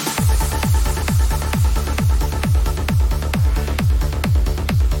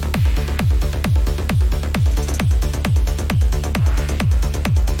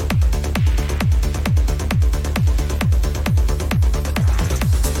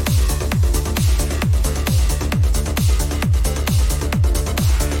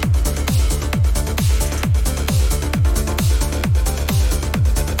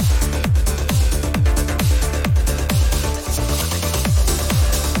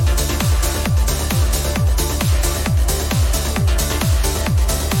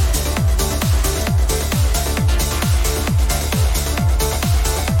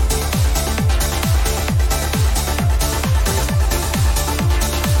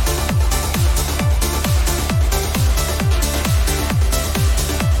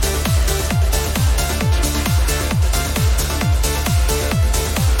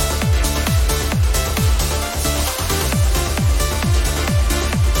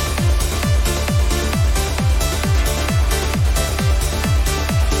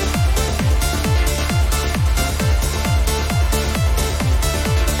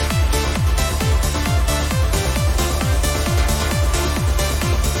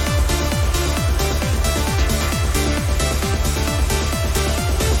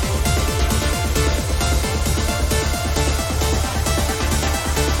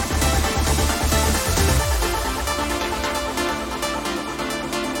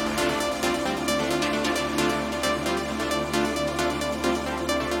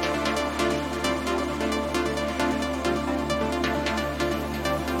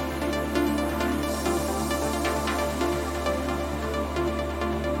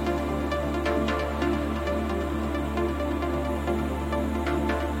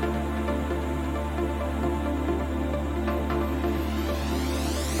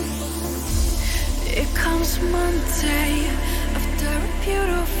 Monday after a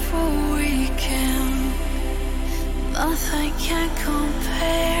beautiful weekend. Nothing can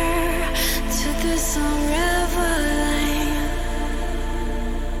compare to this unraveling.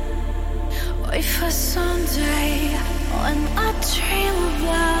 Wait for Sunday when I dream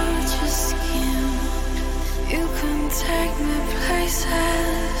about your skin. You can take me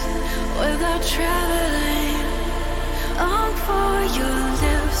places without traveling. Long for your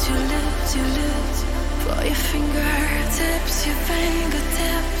lips, your lips, your lips. For your fingertips, your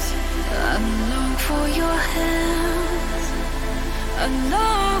fingertips. I long for your hands. I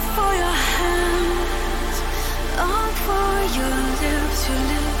long for your hands. Long for your lips, your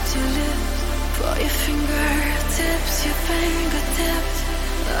lips, your lips. For your fingertips, your fingertips.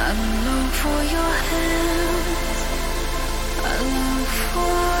 I long for your hands. I long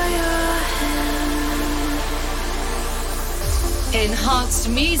for your hands.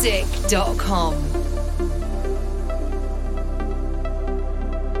 enhancedmusic.com.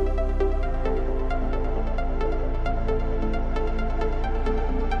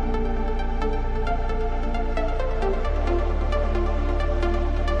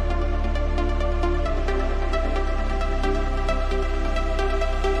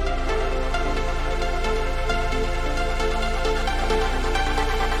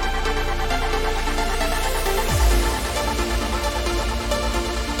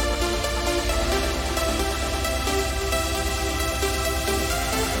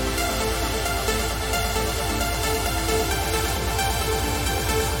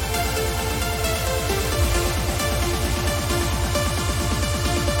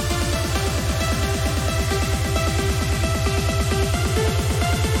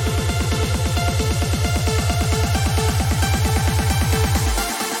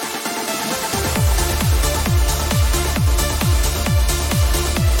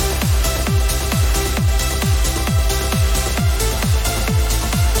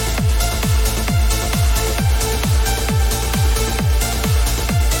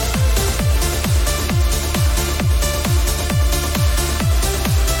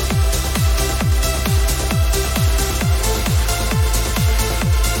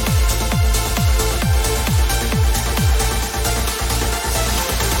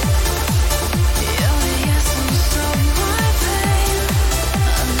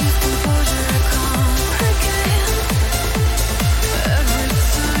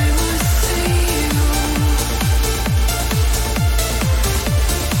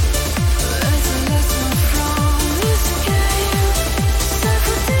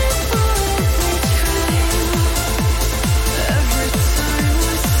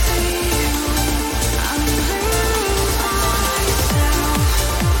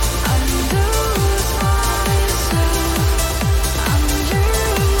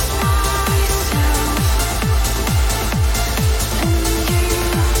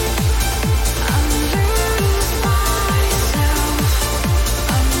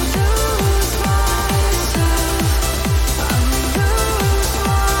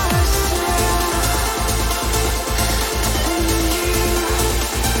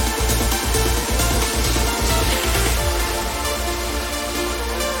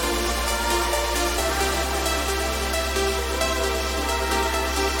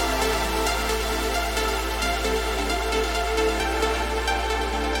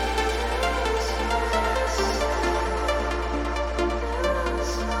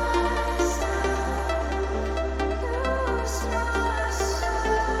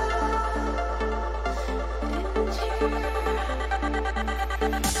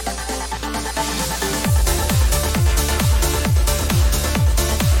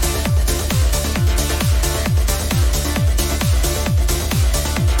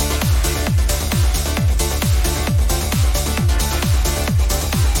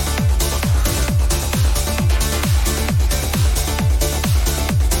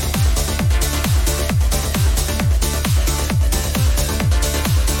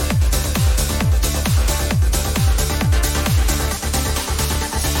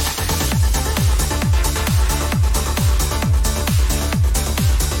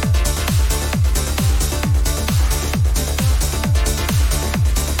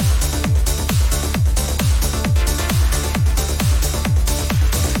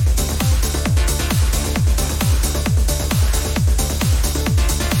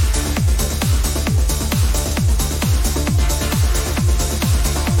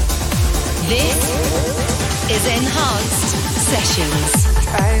 is Enhanced Sessions.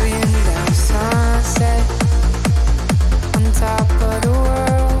 Driving down Sunset on top of the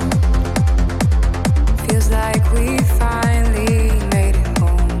world. Feels like we finally made it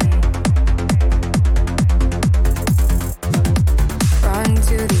home.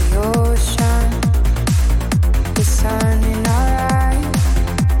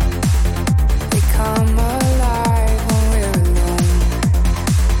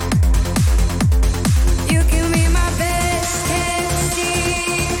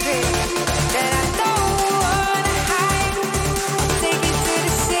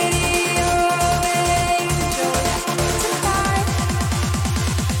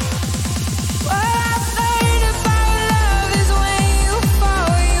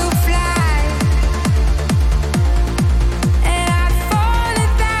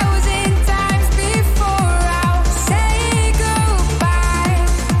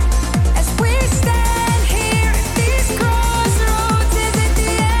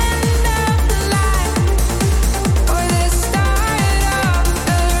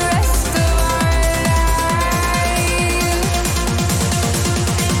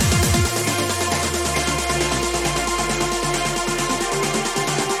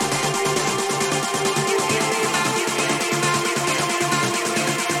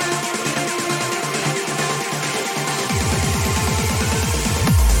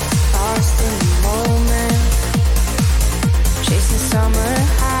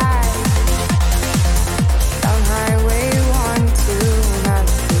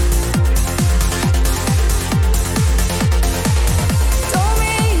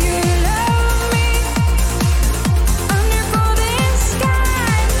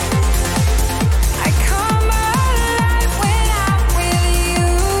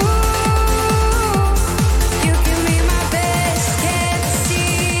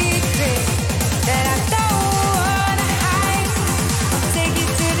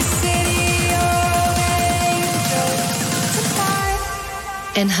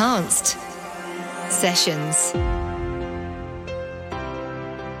 Enhanced Sessions.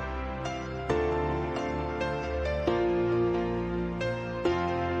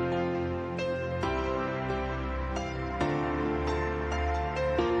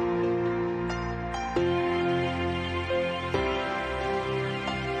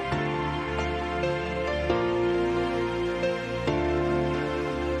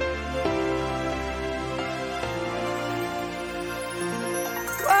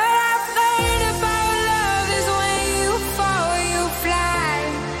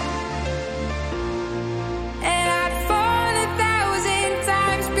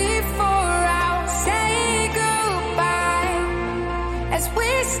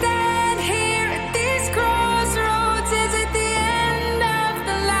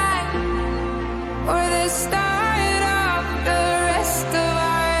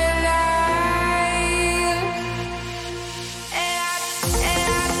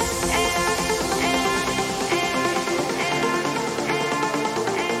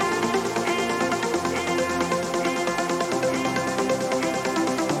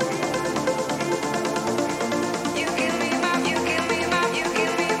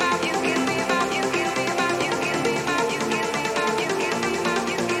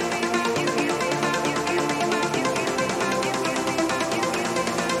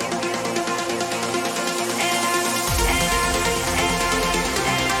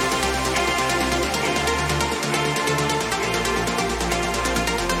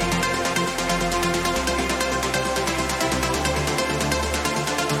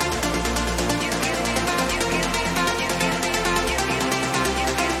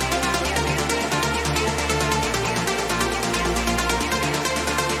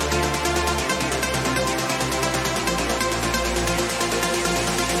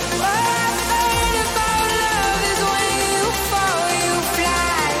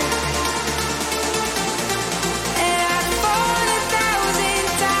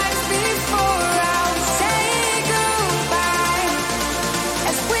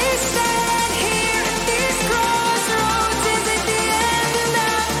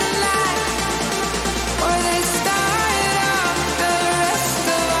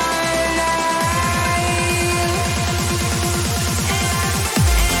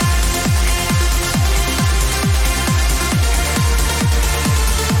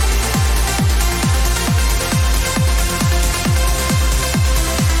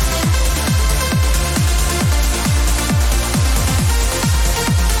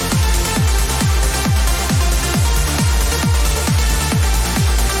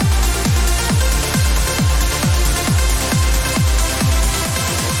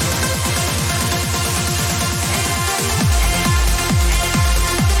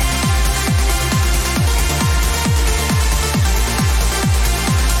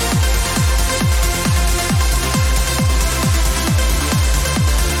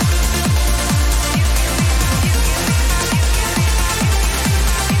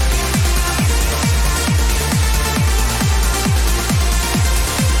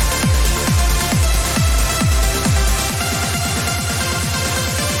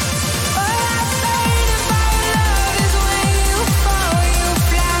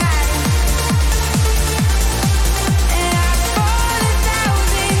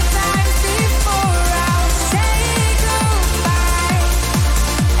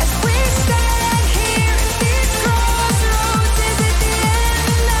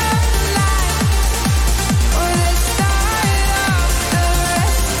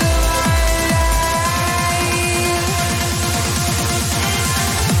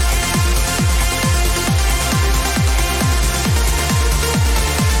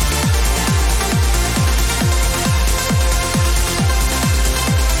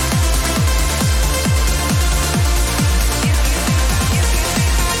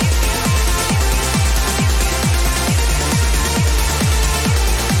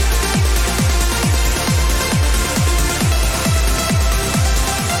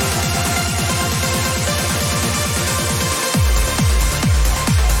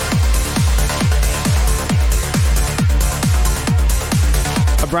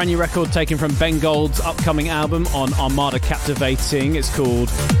 brand new record taken from Ben Gold's upcoming album on Armada Captivating. It's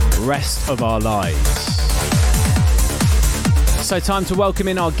called Rest of Our Lives. So time to welcome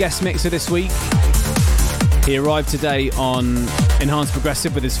in our guest mixer this week. He arrived today on Enhanced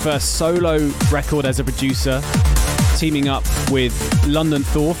Progressive with his first solo record as a producer, teaming up with London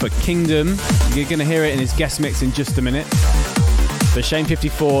Thor for Kingdom. You're going to hear it in his guest mix in just a minute. But Shane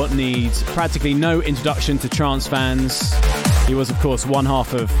 54 needs practically no introduction to trance fans. He was, of course, one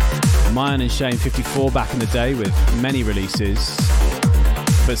half of Mayan and Shane 54 back in the day with many releases.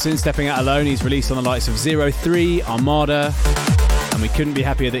 But since stepping out alone, he's released on the likes of 03, Armada, and we couldn't be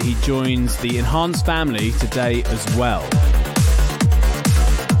happier that he joins the Enhanced family today as well.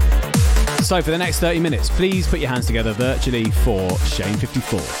 So for the next 30 minutes, please put your hands together virtually for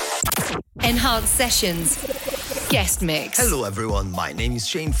Shane54. Enhanced Sessions. Guest mix. Hello everyone, my name is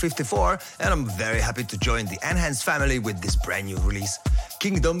Shane54 and I'm very happy to join the Enhanced family with this brand new release.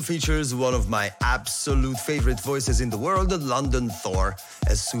 Kingdom features one of my absolute favorite voices in the world, the London Thor.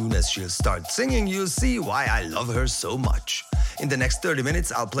 As soon as she'll start singing, you'll see why I love her so much. In the next 30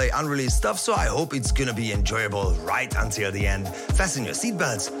 minutes, I'll play unreleased stuff, so I hope it's gonna be enjoyable right until the end. Fasten your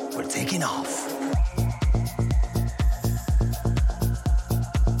seatbelts, we're taking off.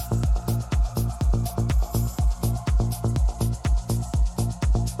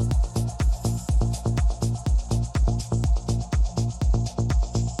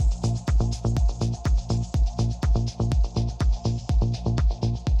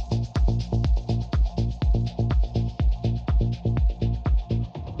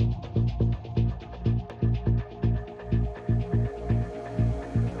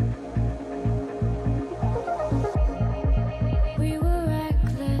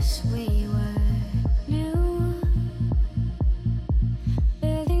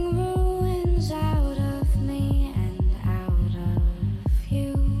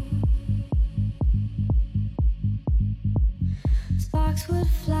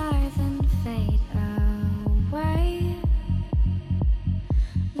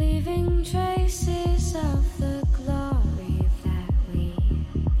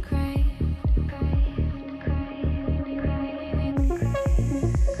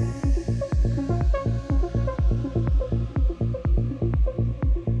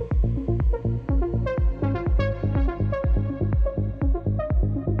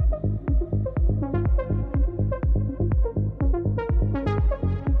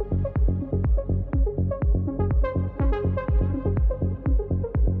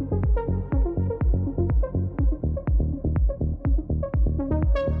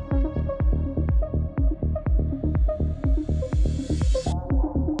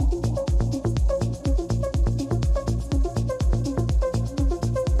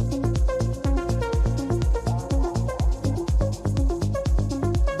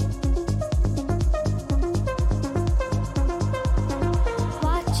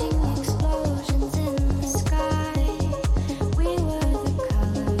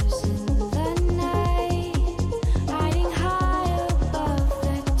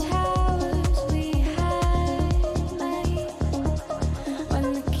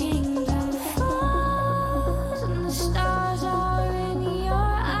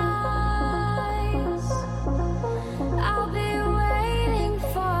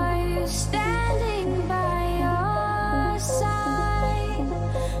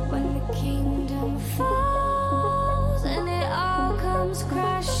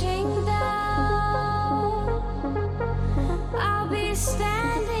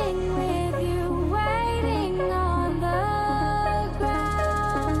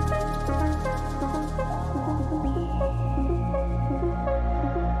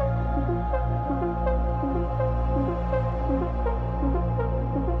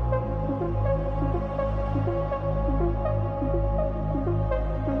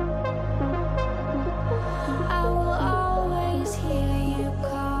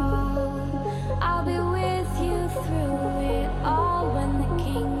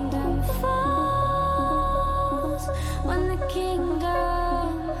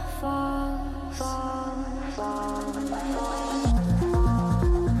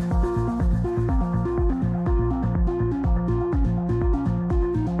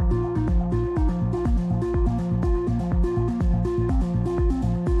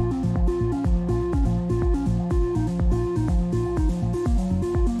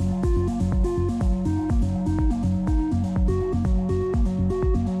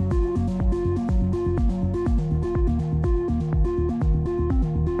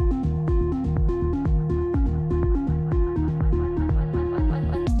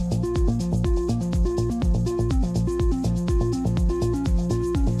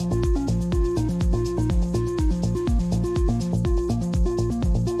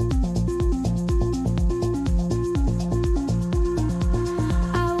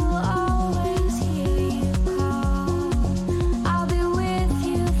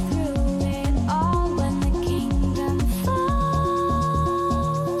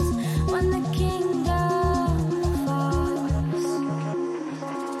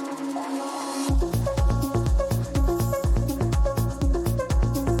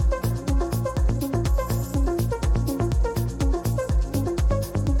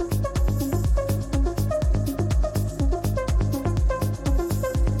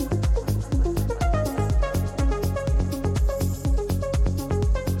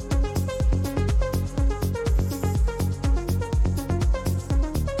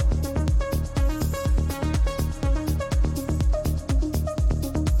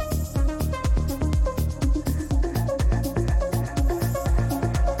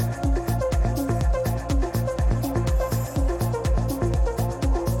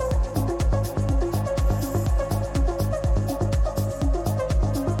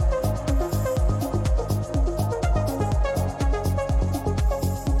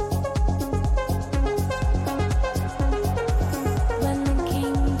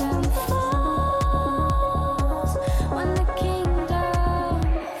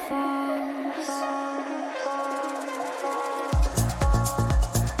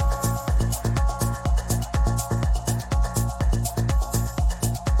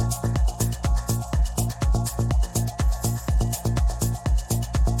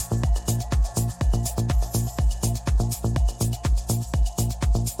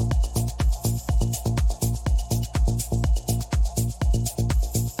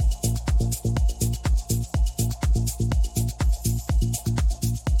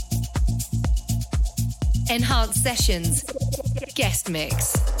 Enhanced Sessions guest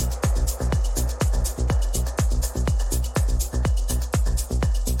mix.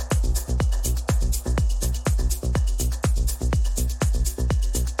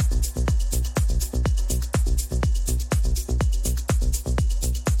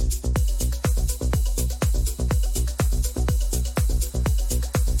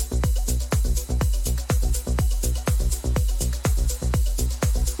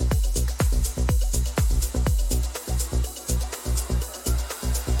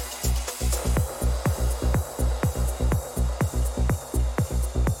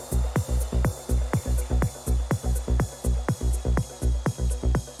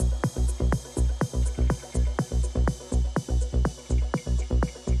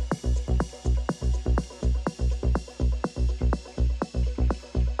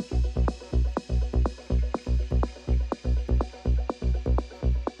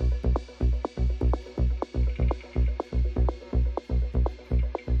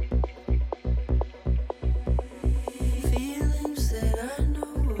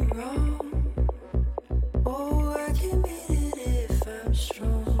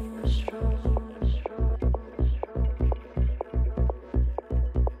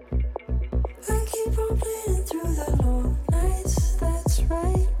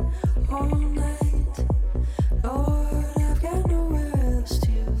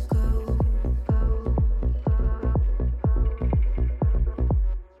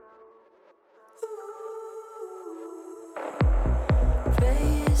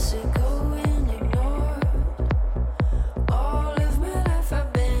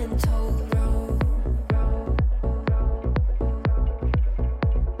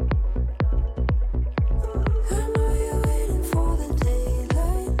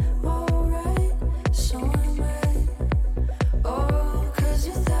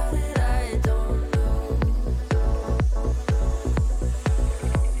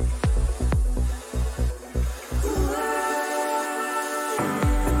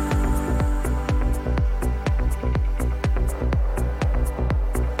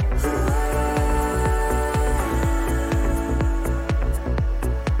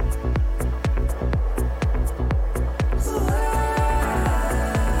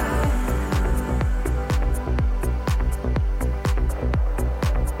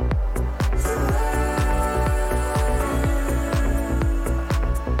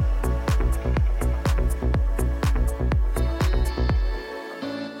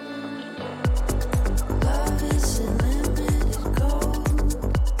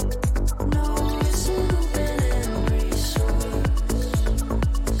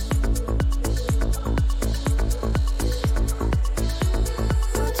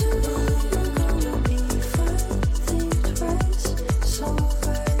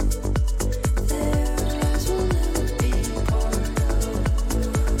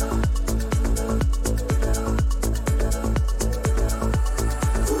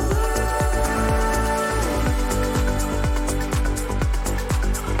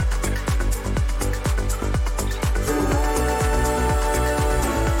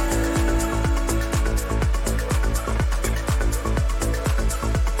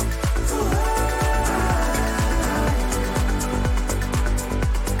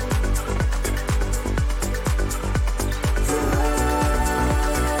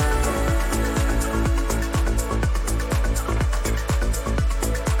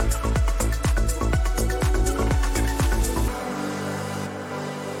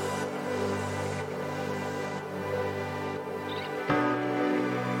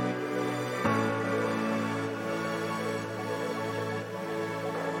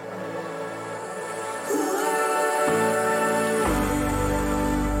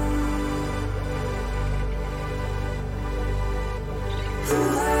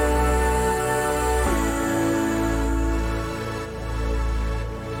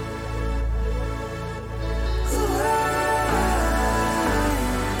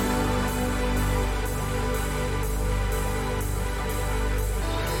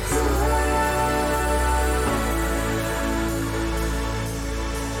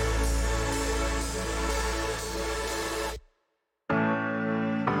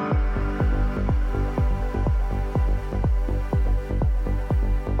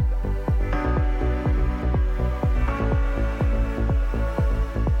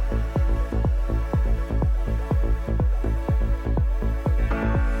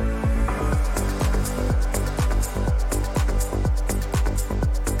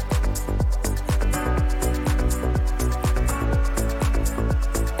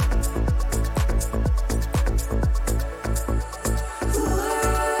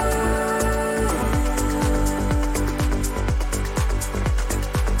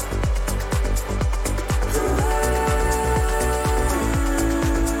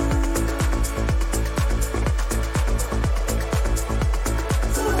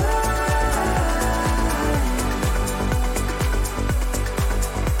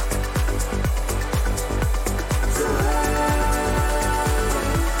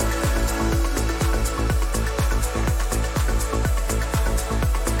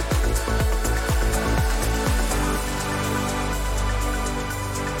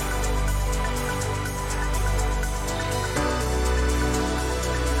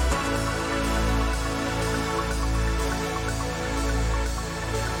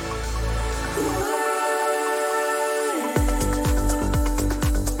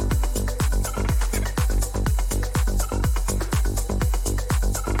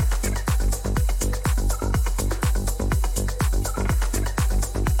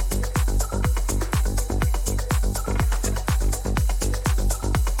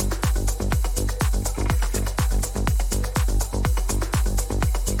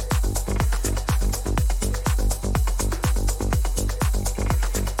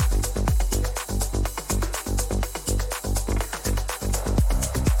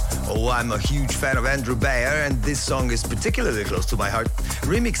 I'm a huge fan of Andrew Bayer, and this song is particularly close to my heart.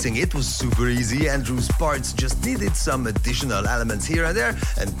 Remixing it was super easy. Andrew's parts just needed some additional elements here and there,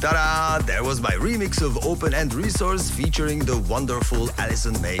 and ta-da! There was my remix of Open End Resource featuring the wonderful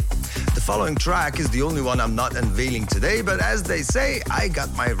Alison May. The following track is the only one I'm not unveiling today, but as they say, I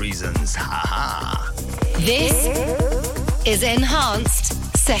got my reasons. Haha. This is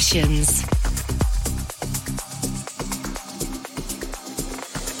Enhanced Sessions.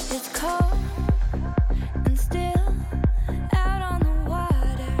 It's cold and still out on the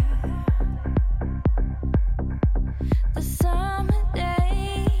water. The summer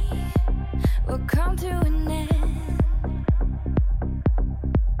day will come to an end.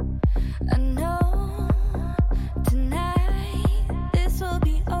 I know tonight this will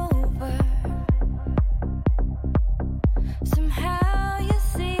be over. Somehow you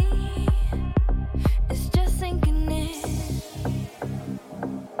see, it's just sinking in.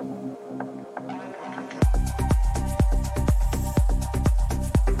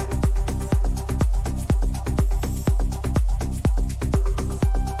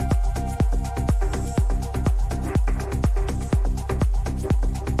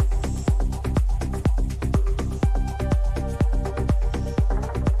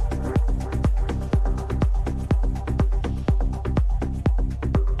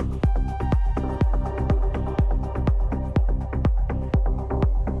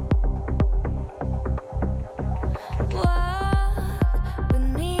 Walk with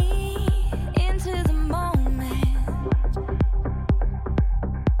me into the moment.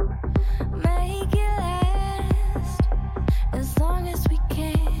 Make it last as long as we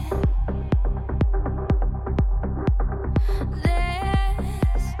can.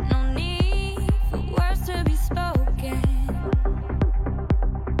 There's no need for words to be spoken.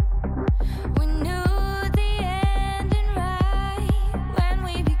 We knew the ending right when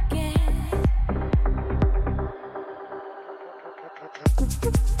we began.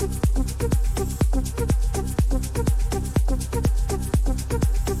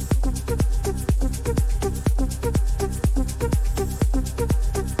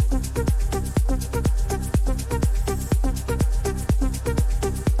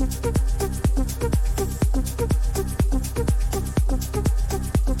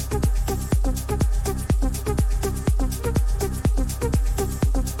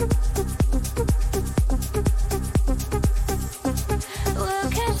 We'll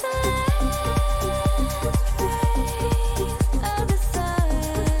catch the last rays of the sun.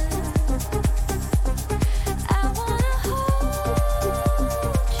 I wanna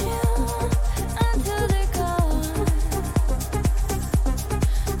hold you until they're gone.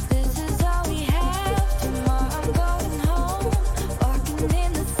 This is all we have. Tomorrow I'm going home. Walking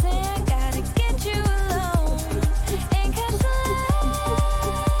in the sand, gotta get you alone and catch the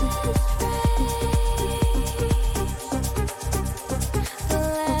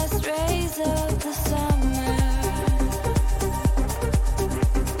last rays of the summer.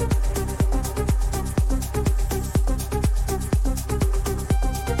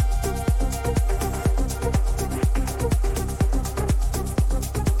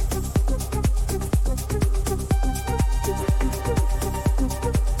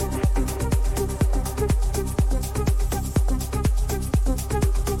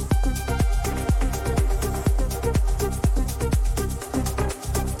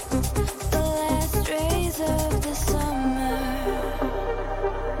 The last rays of the summer.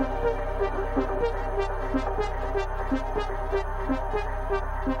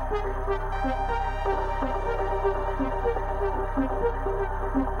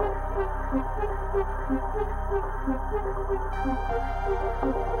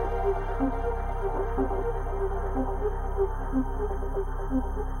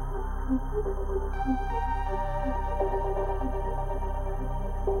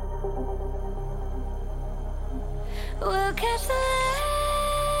 We'll catch the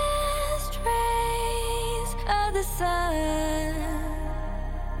last rays of the sun.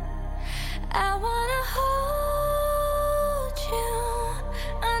 I wanna hold you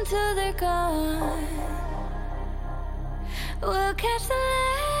until they're gone. We'll catch the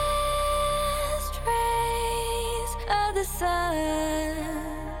last rays of the sun.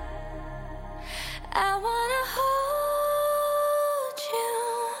 I wanna hold you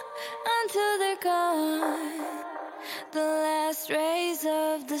until they're gone. The last rays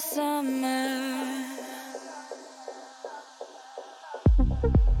of the summer.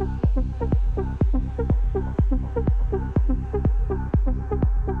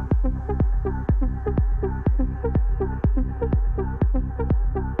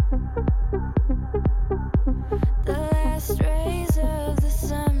 The last rays of the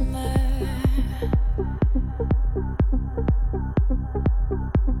summer.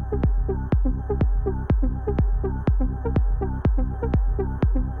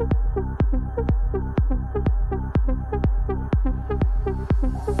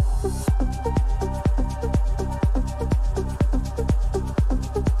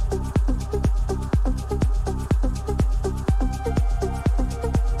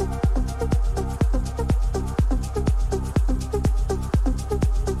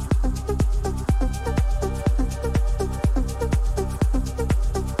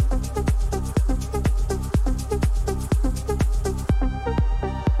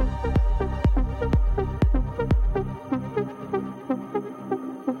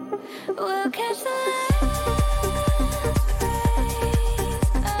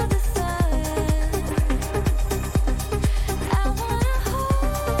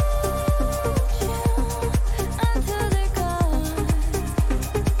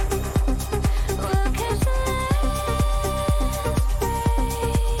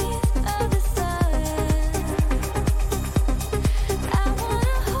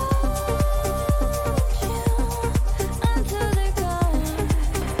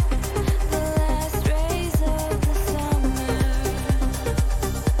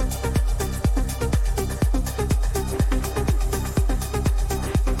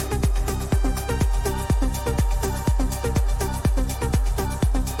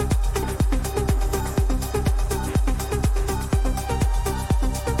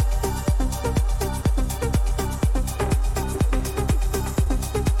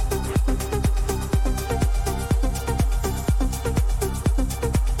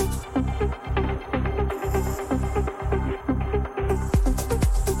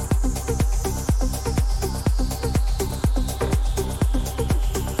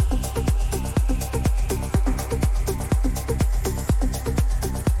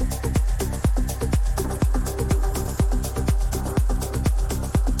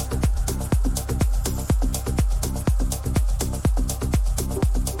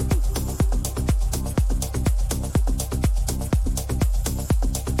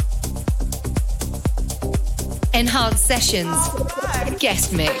 Enhanced Sessions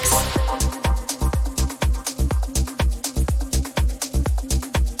guest mix.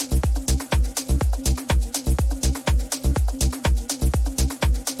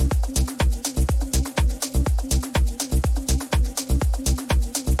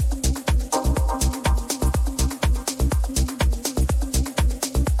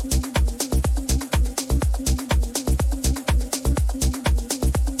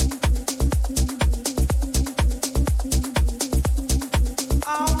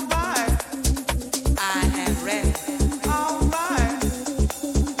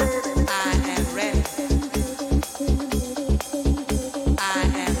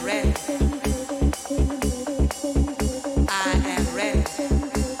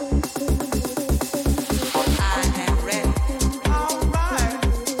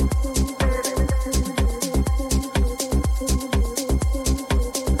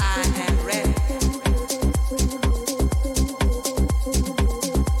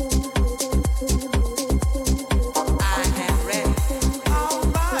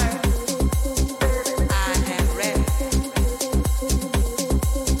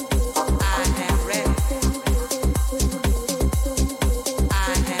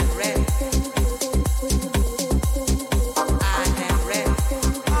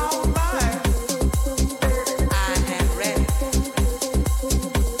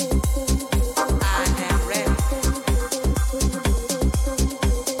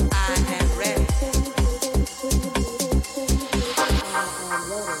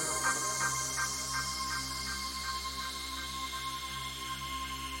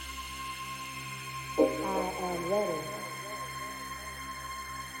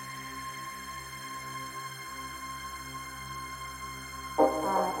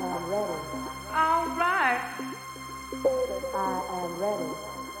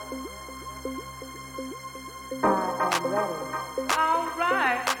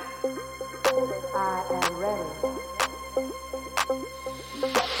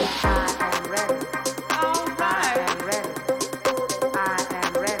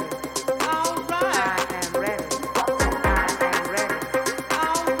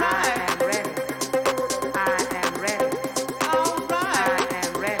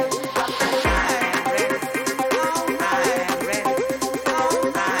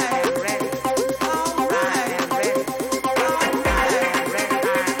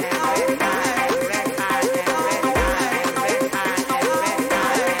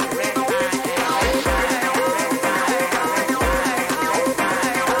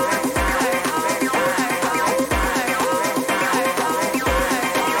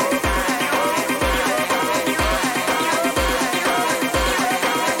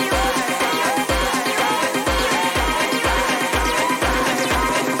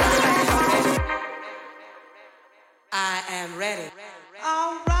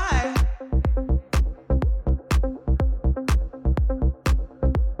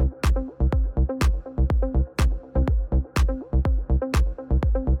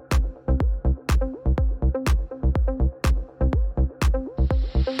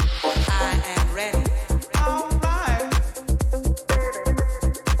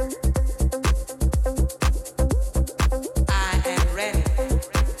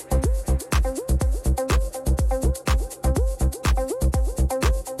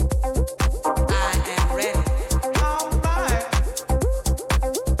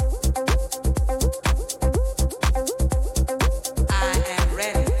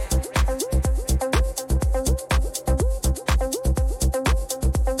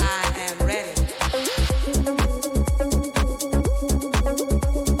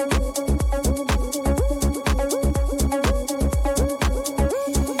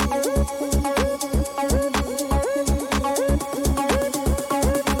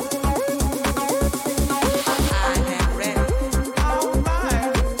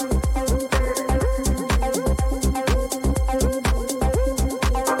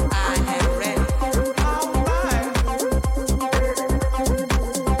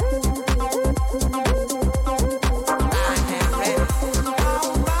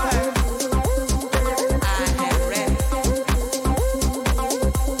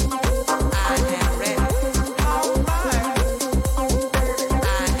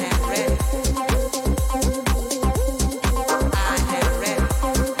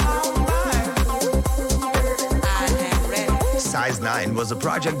 9 was a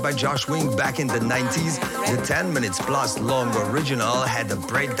project by Josh Wink back in the 90s. The 10 minutes plus long original had a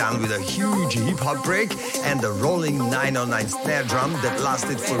breakdown with a huge hip-hop break and a rolling 909 snare drum that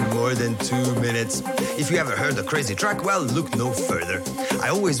lasted for more than 2 minutes. If you ever heard a crazy track, well, look no further. I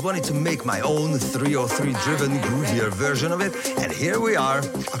always wanted to make my own 303-driven, groovier version of it, and here we are.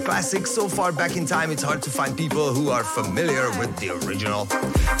 A classic so far back in time, it's hard to find people who are familiar with the original.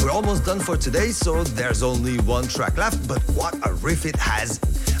 We're almost done for today, so there's only one track left, but what a riff it has.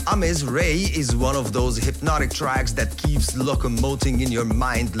 Amaze Ray is one of those hypnotic tracks that keeps locomoting in your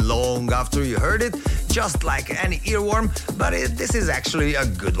mind long after you heard it, just like any earworm, but this is actually a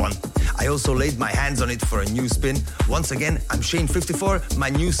good one. I also laid my hands on it for a new spin. Once again, I'm Shane54. My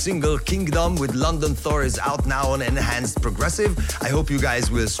new single, Kingdom, with London Thor is out now on Enhanced Progressive. I hope you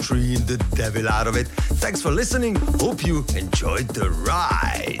guys will stream the devil out of it. Thanks for listening. Hope you enjoyed the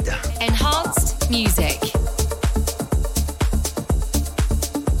ride. Enhanced music.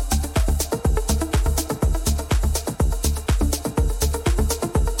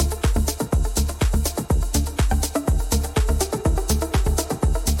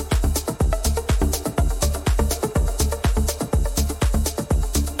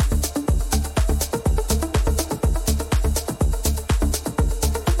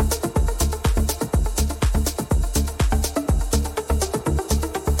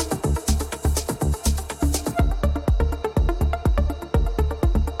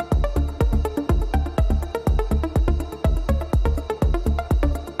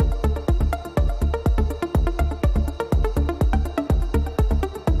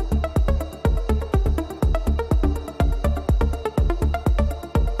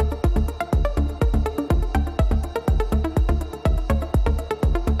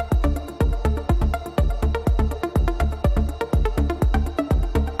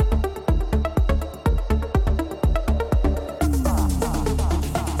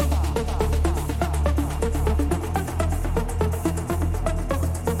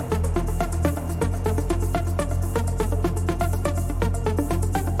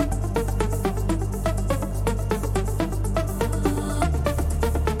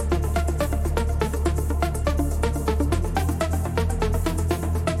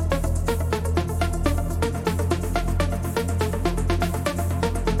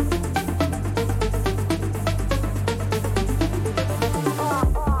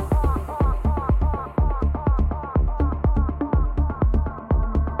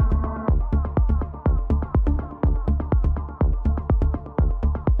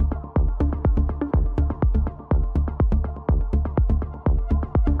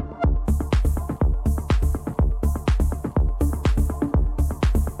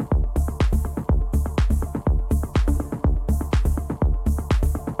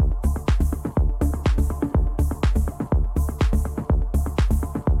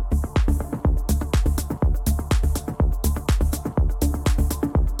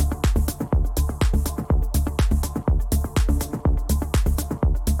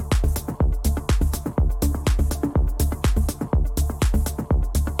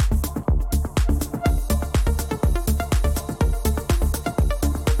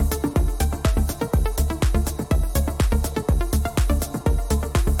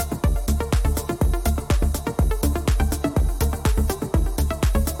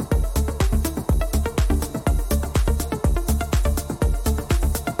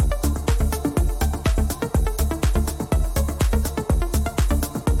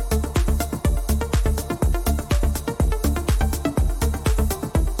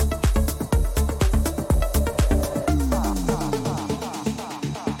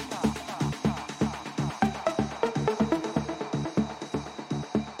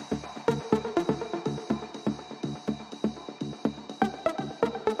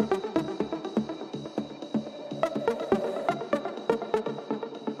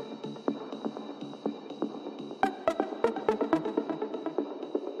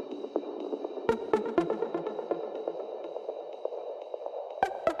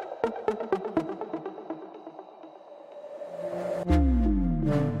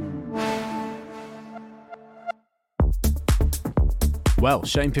 Well,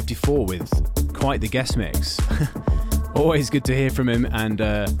 Shane54 with quite the guest mix. Always good to hear from him and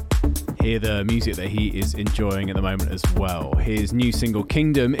hear the music that he is enjoying at the moment as well. His new single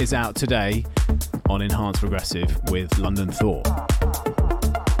Kingdom is out today on Enhanced Progressive with London Thor.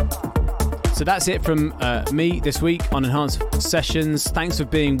 So that's it from me this week on Enhanced Sessions. Thanks for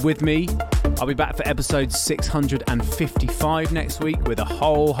being with me. I'll be back for episode 655 next week with a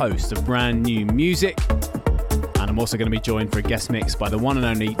whole host of brand new music. And I'm also going to be joined for a guest mix by the one and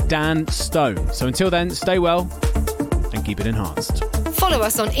only Dan Stone. So until then, stay well, and keep it enhanced. Follow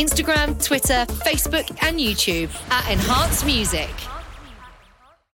us on Instagram, Twitter, Facebook, and YouTube at Enhanced Music.